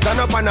 Me turn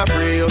up and I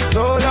pray up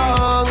so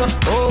long.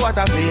 Oh, what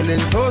a feeling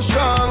so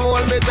strong.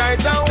 Hold me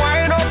tight and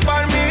wind up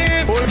on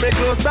me. Pull me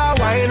close and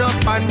wind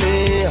up on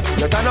me.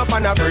 You turn up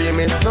and I pray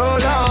me so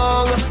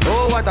long.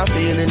 Oh, what a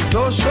feeling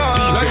so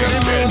strong. Like the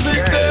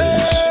music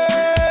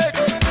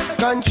take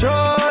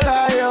control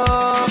of you.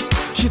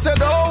 She said,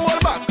 don't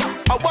hold back.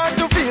 I want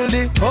to feel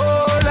the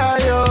whole of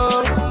you.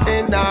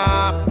 In a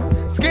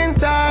skin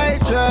tight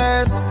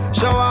dress,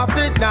 show off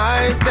the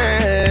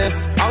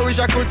niceness. I wish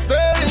I could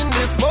stay in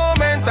this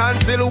moment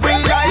until we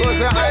die. Close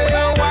your eyes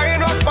and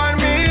wind up on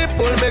me.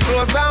 Pull me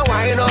close and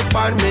wind up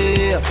on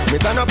me. Me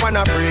turn up and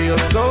I pray up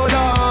so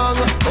long.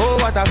 Oh,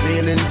 what a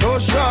feeling so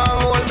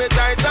strong. Hold me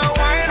tight and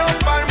wind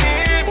up on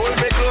me. Pull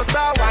me close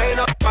and wind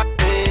up on me.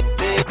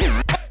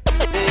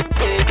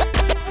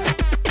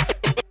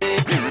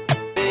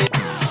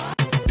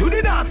 Do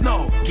the dance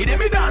now. Give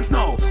me dance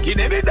now. Give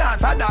me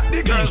dance. I that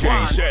the girls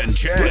want. DJ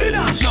Sanchez. Do the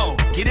dance now.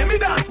 Give me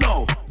dance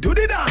now. Do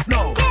the dance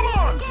now. Come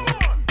on.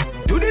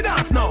 Do the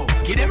dance now.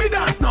 Give me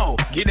dance now.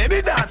 Give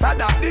me dance. I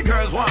that the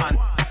girls want.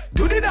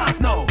 Do the dance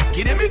now.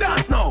 Give me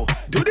dance now.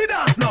 Do the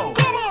dance now.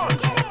 Come on.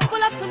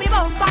 Pull up to me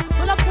bumper.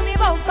 Pull up to me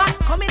bumper.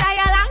 Come in a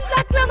long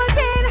black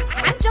limousine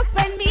and just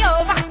bend me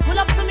over. Pull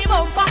up to me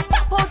bumper.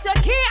 Pop out your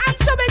key and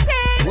show me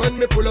thing. When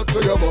me pull up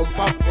to your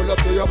bumper, pull up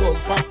to your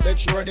bumper. Make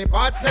sure the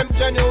parts them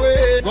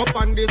genuine. Up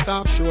on this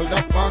half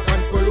shoulder, park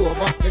and pull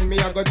over. Then me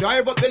I go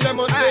drive up the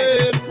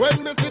limousine.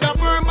 When me see the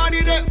firm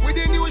body there with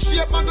the new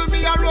shape, muggle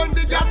me around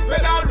the gas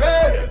pedal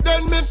red.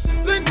 Then me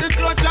sing the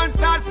clutch and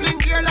start fling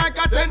gear like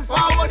a 10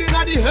 forward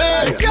inna the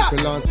head. Yeah,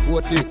 little and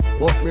sporty,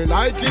 but me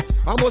like it.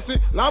 I must see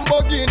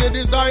Lamborghini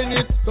design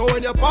it. So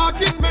when you park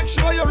it, make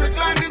sure you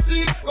recline the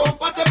seat,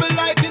 comfortable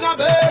like in a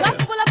bed. Just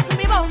pull up to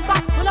me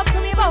bumper. Pull up to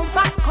me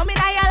bumper. Come in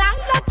a long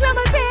black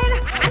limousine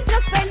and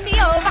just bend me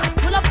over.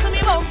 Pull up to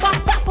me bumper.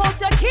 Pop out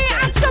your key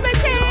and show me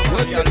thing.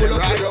 When you pull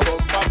up to your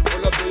bumper,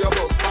 pull up to your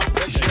bumper.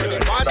 Make sure the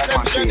parts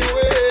them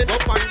genuine.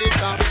 Up on this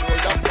half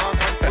shoulder, park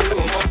and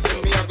pull over. Then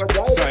me I go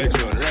drive.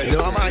 Cyclone, right? You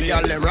know my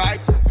girl, them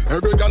right.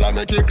 Every girl I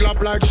make it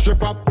clap like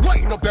strip up.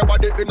 Wind up your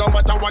body, it no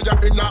matter what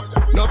you're in ya.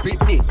 No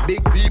pitney,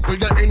 big people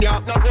that in ya.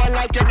 No go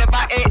like you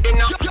never ate in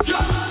ya.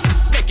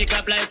 Make it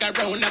clap like a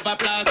round of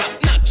applause.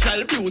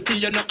 Natural beauty,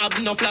 you no have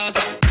no flaws.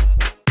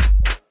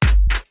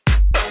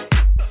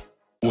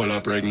 Well, a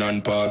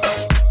pregnant pause.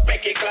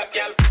 Make it clap,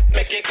 girl.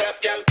 Make it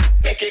clap, girl.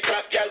 Make it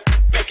clap, girl.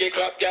 Make it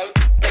clap, girl.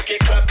 Make it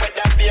clap with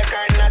that fake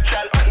and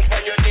natural. And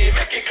for your knee,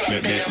 make it clap.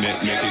 Make it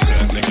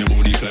clap, make your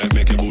booty clap,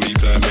 make your booty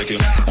clap, make your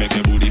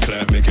booty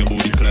clap, make your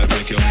booty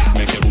clap,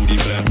 make your booty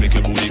clap, make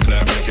your booty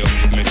clap,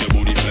 make your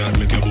booty clap,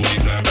 make your booty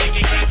clap. Make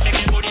it clap, make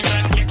your booty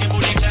clap, make your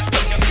booty clap,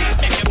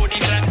 make your booty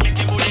clap, make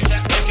your boody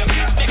clap,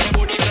 make your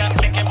booty clap,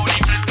 make your booty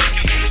clap.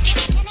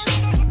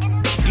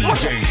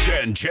 DJ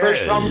Sanchez.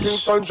 Fresh from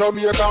Kingston,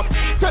 Jamaica.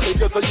 Tell it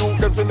to you,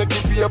 them fi make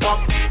it paper.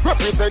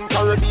 Represent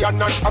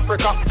Caribbean and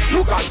Africa.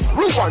 Look at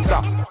Rwanda,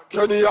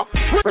 Kenya.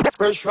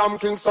 Fresh from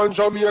Kingston,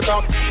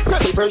 Jamaica.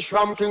 Tell it fresh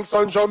from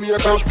Kingston,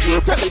 Jamaica.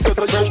 Tell it to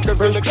you, them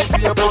fi make it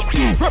paper.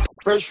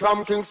 Fresh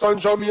from Kingston,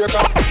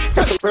 Jamaica.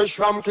 Tell it fresh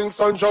from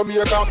Kingston,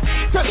 Jamaica.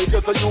 Tell it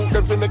to you,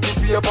 them fi make it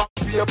paper.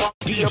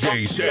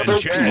 DJ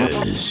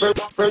Sanchez.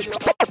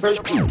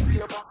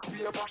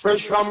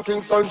 Fresh from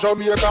Kingston,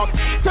 Jamaica.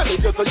 Tell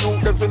it to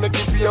you, them fi make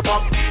it paper.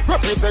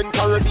 Represent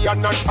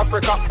Caribbean and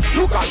Africa.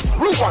 Look at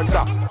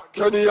Rwanda,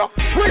 Kenya.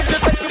 We the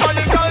sexy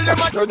money girl, them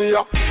a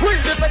Kenya. We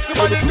the sexy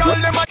money girl,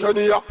 them a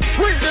Kenya.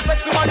 We the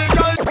sexy money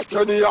girl,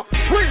 Kenya.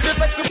 We the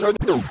sexy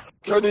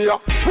Kenya.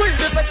 We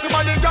the sexy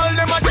money girl,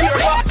 them a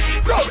Kenya.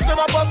 Girls them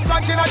a bust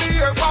plank inna the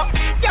ear for.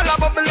 Girl a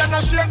bubble and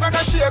a shake and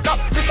a shaker.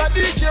 This a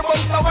DJ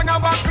bouncer when a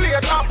back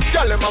later.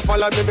 Girl them a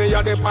follow me a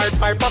the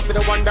pipe. See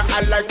the one that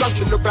I like, rock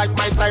she look like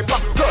my type.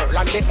 Girl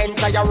and the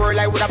entire world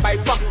I woulda buy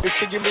for. If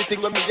she give me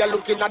thing when me a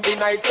looking at the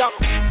night.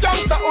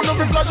 Youngster who no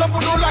be flash up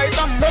who no light.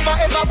 Never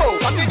ever bow.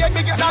 At the end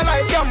me get that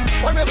light.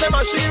 When me say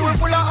machine we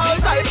full of all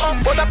type.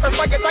 But I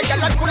prefer get a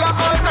girl and full of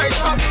all night.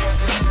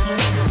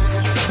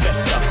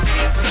 Festa.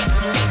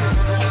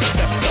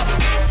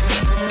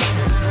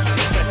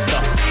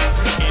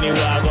 Anywhere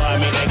I go, I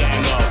mean the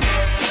gang go.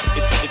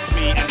 It's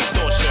me and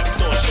Distortion.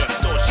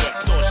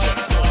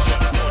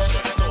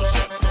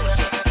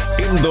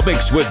 In the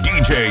mix with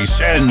DJ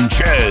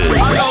Sanchez. I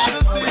love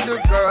to see the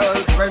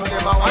girls when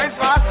them a wine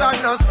fast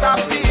and no stop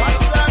it.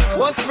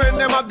 What's when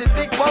them have the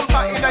big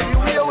bumper in the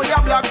way with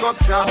a black up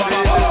traffic.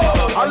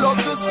 I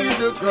love to see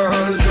the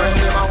girls when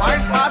them a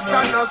wine fast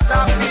and no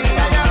stop it.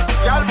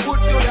 Y'all put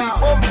your big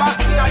bumper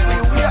in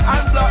the way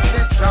and block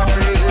the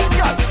traffic.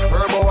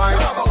 Turbo wine,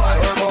 turbo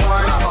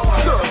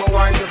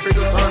wine, if you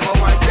do turbo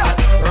wine,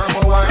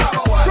 turbo wine,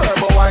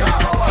 turbo wine,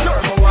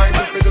 turbo wine,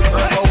 if you do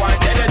turbo wine.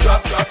 Then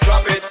drop it,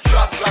 drop it,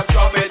 drop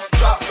it,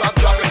 drop it,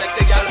 drop it.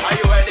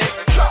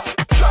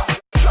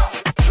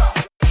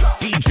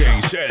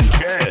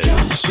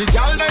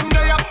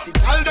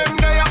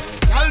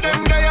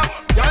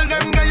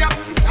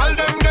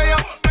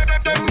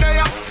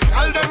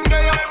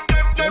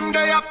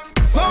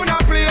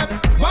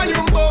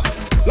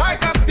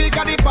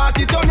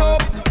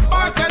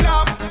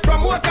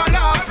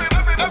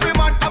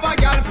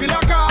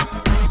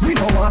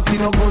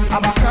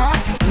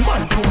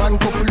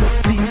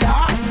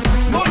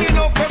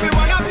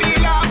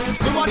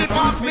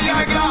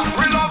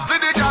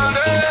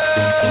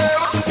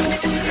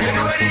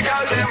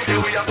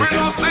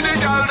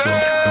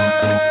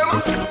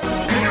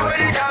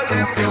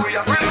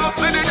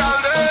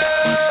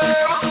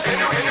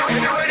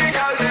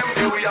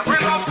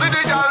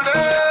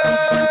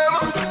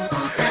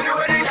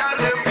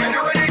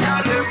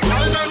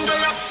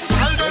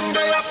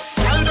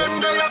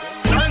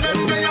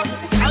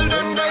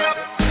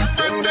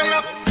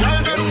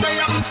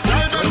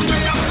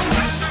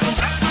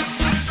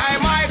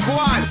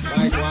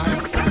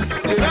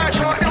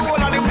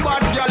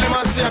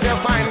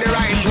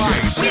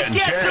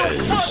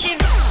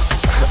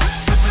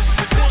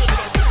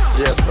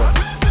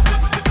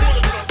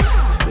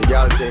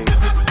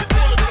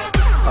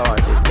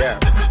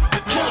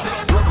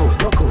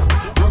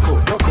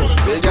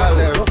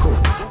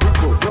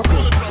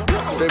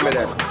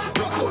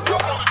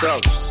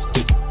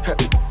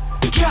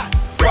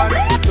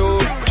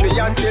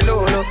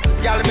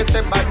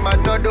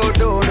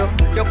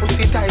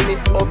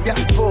 up your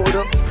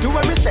photo. Do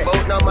what me say,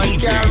 but no man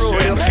can't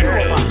roll you.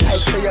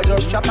 Like say you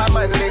just chop a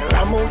manly.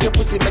 Ram out your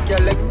pussy, make your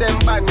legs them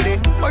bandy.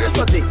 Oh, you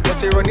so thick, you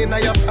see running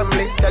on your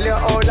family. Tell you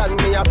how long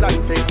me a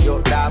plan for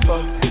you. Da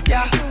fuck,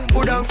 yeah,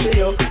 put on for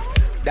you.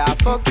 Da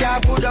fuck, yeah,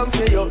 put on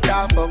for you.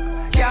 Da fuck,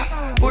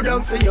 yeah, put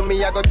on for you.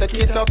 Me I got to take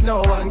it up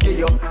now and give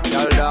you.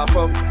 Y'all da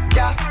fuck,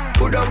 yeah,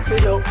 put on for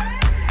you.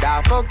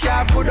 Da fuck,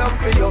 yeah, put on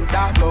for you.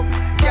 Da fuck,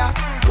 yeah,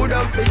 put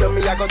on for you.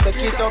 Me I got to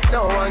take it up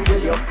now and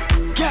give you.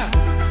 Yeah,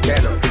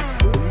 get up,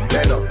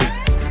 get up,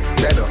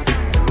 get up,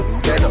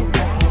 get up, get up,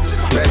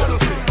 get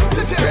up.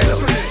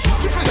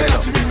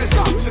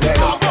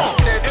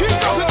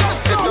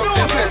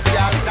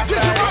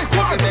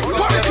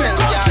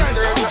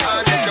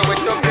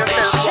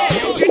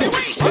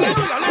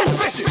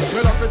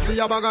 See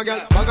a bag a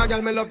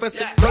girl, me love to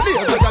see. No days a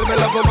girl, me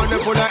love a man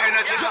full of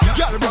energy.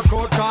 Girl, rock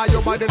out, cause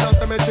your body not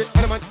symmetry.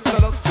 And a man, I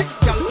love sick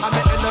girl, I'm the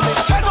enemy.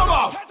 Shut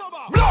up,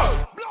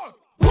 blood,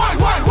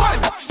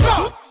 one,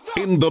 stop.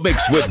 In the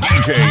mix with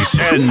DJ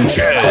Sanchez.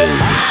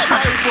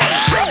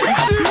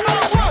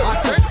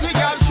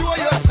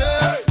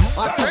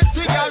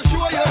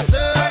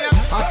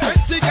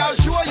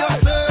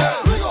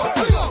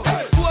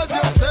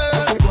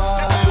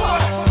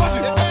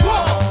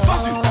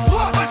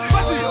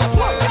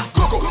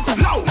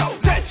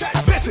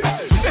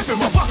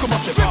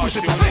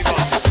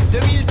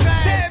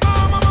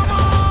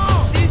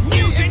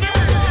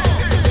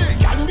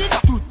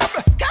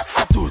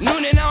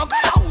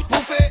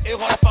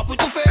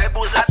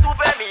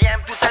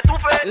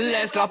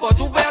 Laisse la porte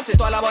ouverte, c'est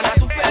toi la bonne à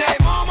tout faire.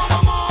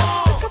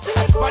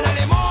 Voilà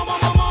les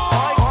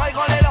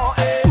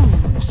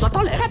saute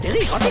en l'air,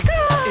 atterrit, grand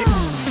écart.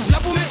 Là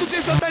pour mettre toutes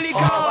les sautes à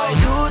l'écart.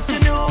 Envoie toutes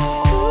nous.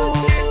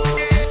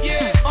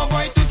 Yeah,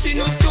 envoie toutes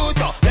nous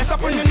toutes. Laisse ça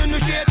pour nous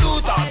chier tout.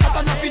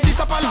 Attends, la fille dit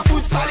ça par la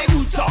poutre, ça les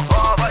goûte ça.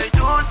 Envoie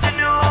toutes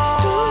nous.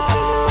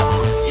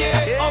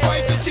 Yeah,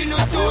 envoie toutes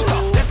nous toutes.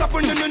 Laisse ça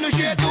pour nous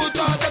chier tout.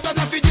 Attends,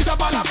 la fille dit ça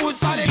par la poutre,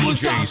 ça les goûte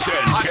ça. DJ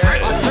Sanchez.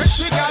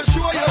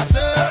 Show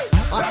yourself.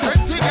 I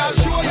sexy girl,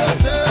 show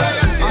yourself.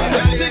 I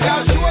sexy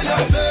girl, show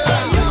yourself.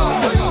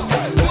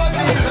 What's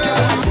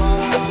yourself?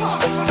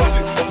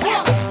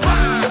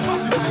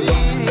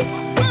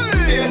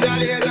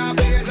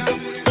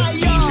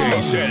 DJ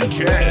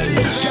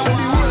Sanchez. Yeah, the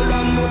world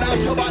don't know that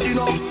you're bad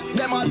enough.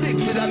 Them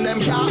addicted and them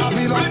can't have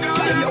enough.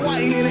 Tell you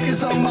whining is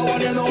number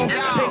one, you know.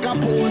 Make a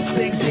pose,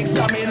 big six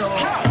coming up.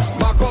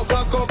 Back up,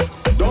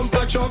 don't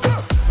touch up.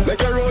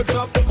 Make your roads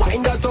up,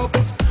 wind that up.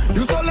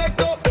 You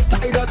select up,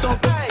 tie that up.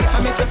 I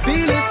make you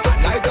feel it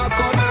like a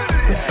cut.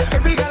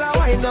 Every girl I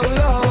wind down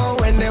low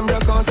when them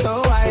broke out,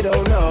 so I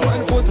don't know.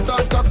 One foot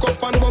start cock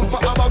up and bumper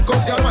a back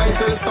up. Your mind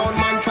till sound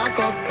man pack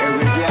up.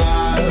 Every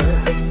girl,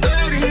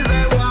 there is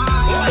a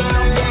wild.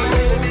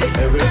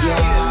 Every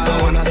girl,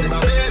 I wanna see my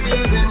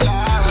babies in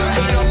love.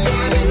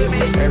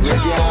 Every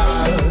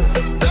girl,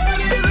 there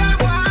is a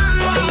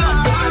wild.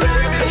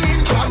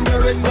 I'm the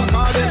ring back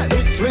on it.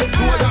 Mix with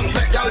soda.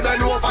 Make girl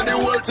bend over the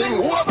whole thing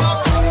over.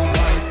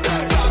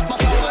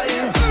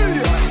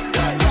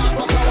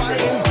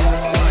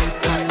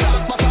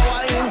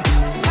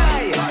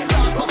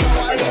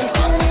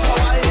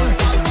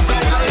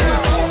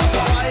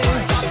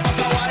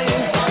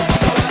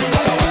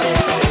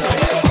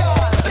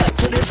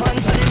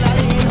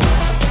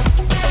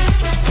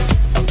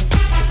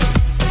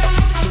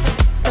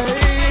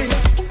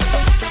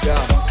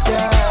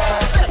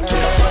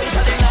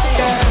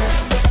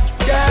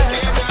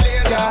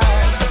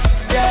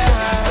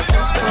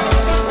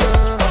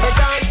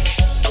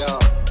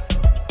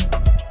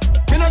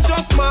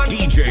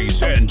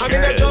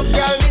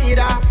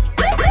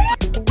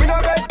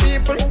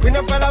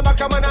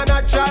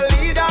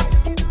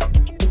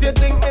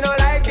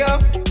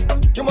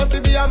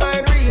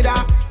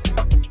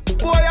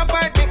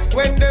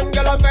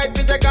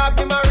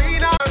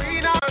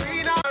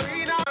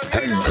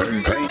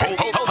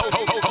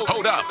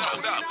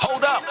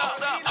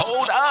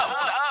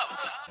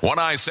 When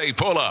I say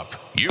pull up,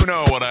 you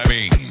know what I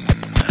mean.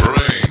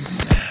 Bring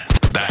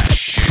that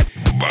shit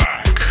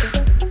back.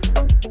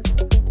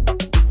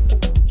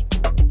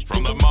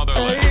 From the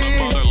motherland,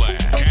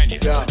 Kenya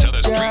to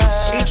the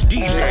streets. It's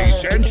DJ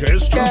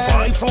Sanchez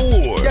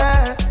 254.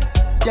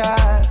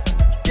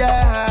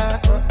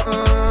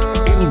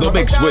 In the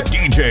mix with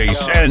DJ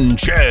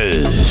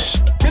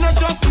Sanchez. Me not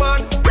just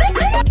man,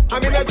 I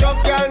mean not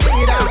just girl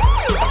leader.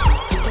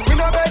 We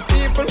no bad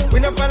people, we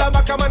no fella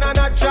back a man a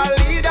natural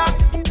leader.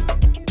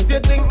 If you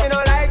think me no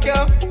like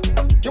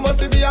you must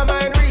be a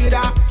mind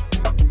reader.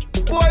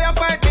 Boy, you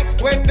fight me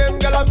when them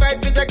gyal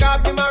fight me take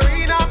off the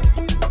marina.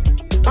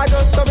 I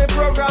just saw me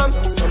program,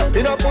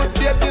 me no put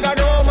faith in a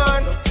no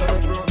man.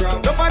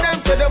 None of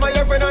them say them are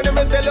your friend and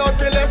them sell out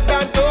for less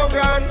than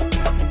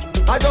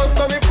 $2,000. I just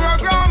saw me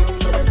program,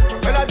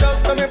 well I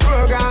just saw me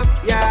program,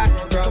 yeah.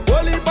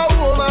 Only for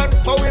woman,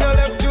 but we don't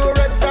left you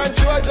reds and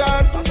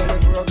children.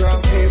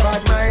 Hey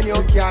bad mind,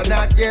 you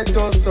cannot get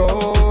us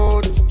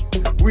out.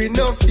 We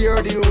no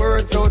fear the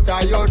words out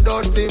of your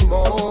dirty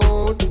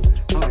mouth.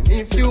 And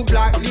if you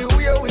block the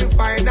way, we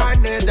find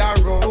another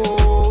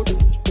road.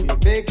 We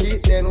make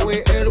it, then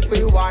we help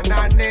we one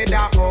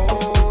another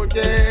out,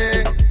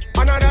 yeah.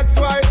 And that's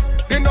why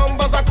the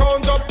numbers are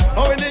count up.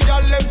 How many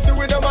y'all them see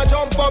with them a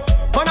jump up?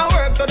 Man I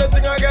work so the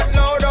thing I get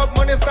loud up.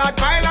 Money start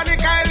pile and the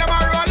Kyle them a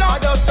roll up. I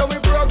just so we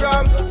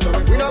program.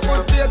 We not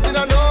put faith in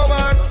a no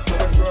man.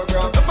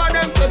 If I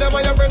them say them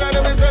are your friend and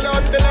them is sell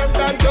out the less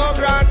than 2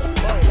 grand.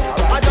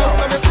 I just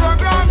so this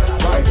program.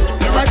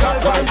 I just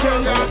so we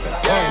program.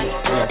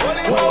 Yeah.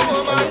 Only one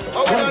woman.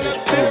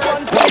 This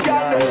one for the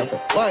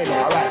girl.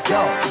 Alright,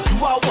 yo. You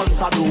are one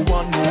to do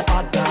one no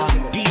other.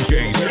 DJ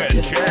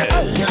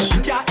Sanchez.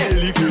 You can't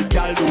elevate,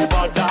 girl, no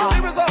bother.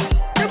 Give me some,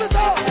 yeah. Give it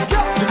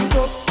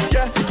up,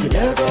 yeah. You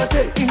never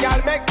take.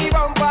 Y'all make the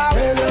bumper.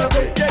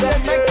 Elevate,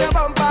 just make the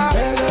bumper.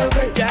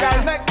 Elevate,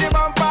 y'all make the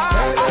bumper.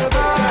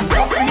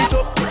 Give it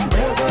up, you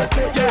never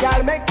take.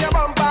 Y'all make the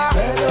bumper.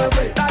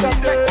 Elevate,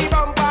 just make the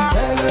bumper.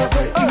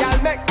 Elevate, y'all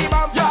make the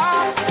bumper.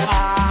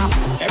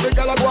 Every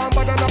girl I go on,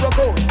 but I never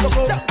go.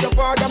 Tap your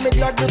father, me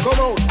glad you come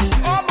out.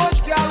 How much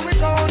girl we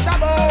count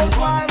about?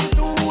 1,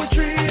 2,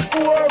 3,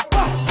 4,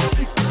 5,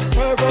 6,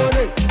 7,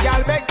 8.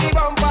 Y'all make the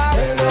bumper.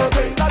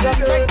 Elevate,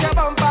 just make the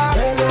bumper.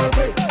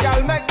 Elevate,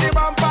 y'all make the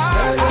bumper.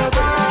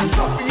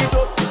 Give it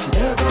up, you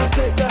never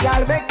take.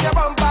 Y'all make the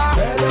bumper.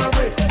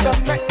 Elevate,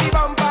 just make the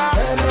bumper.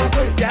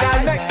 Elevate,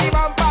 y'all make the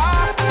bumper.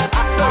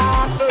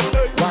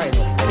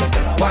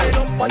 Wind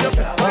up on your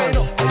feet, wind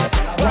up,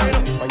 wind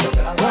up on your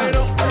feet, wind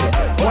up,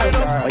 wind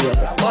up on your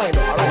feet, wind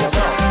up on your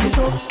feet.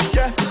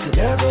 Yeah, you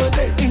never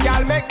take.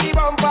 Y'all make the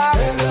bumper.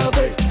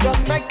 Elevate,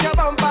 just make the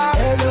bumper.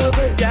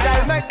 Elevate,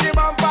 y'all make the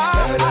bumper.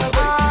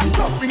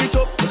 Bring it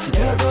up, you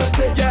never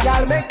take.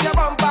 Y'all make the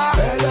bumper.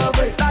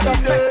 Elevate,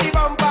 just make the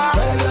bumper.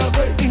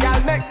 Elevate,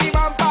 y'all make the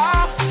bumper.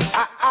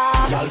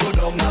 Y'all go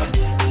down man,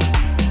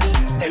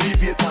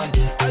 elevate man,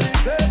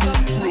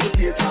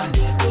 rotate man.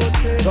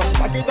 Just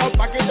back it up,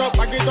 back it up,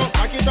 back it up,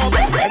 back it up.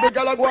 Every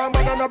girl I go on,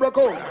 but I never broke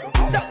out.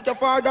 Tap your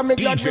father, me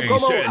glad we come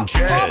out.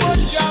 How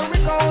much girl we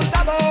count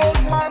about?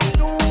 1,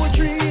 2,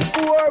 3,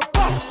 4,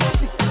 5,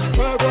 6,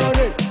 7,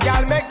 8.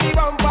 Y'all make the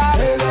bumper.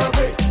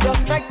 Elevate,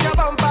 just make the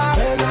bumper.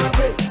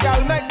 Elevate,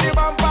 y'all make the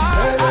bumper.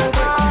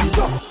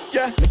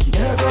 yeah, make it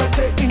never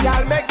take.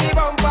 Y'all make the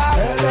bumper.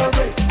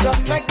 Elevate,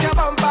 just make the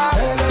bumper.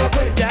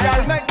 Elevate,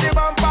 y'all make the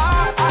bumper.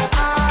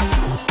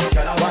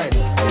 Wind up, wind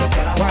up,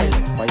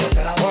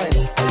 wind up, wind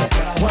up.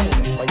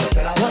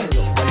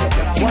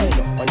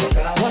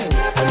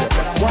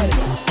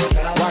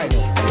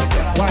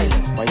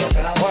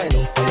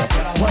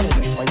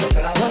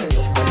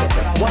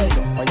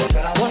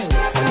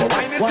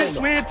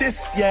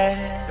 Sweetest,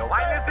 yeah. Your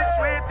wine is the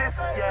sweetest,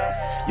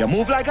 yeah. You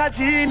move like a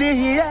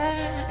genie,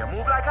 yeah. You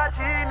move like a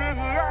genie,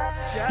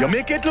 yeah. You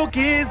make it look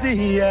easy,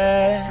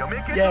 yeah. You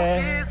make it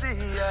look easy,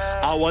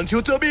 yeah. I want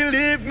you to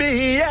believe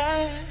me,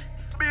 yeah.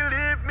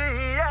 Believe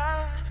me,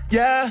 yeah.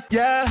 Yeah,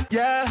 yeah,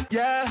 yeah,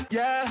 yeah,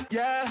 yeah,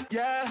 yeah.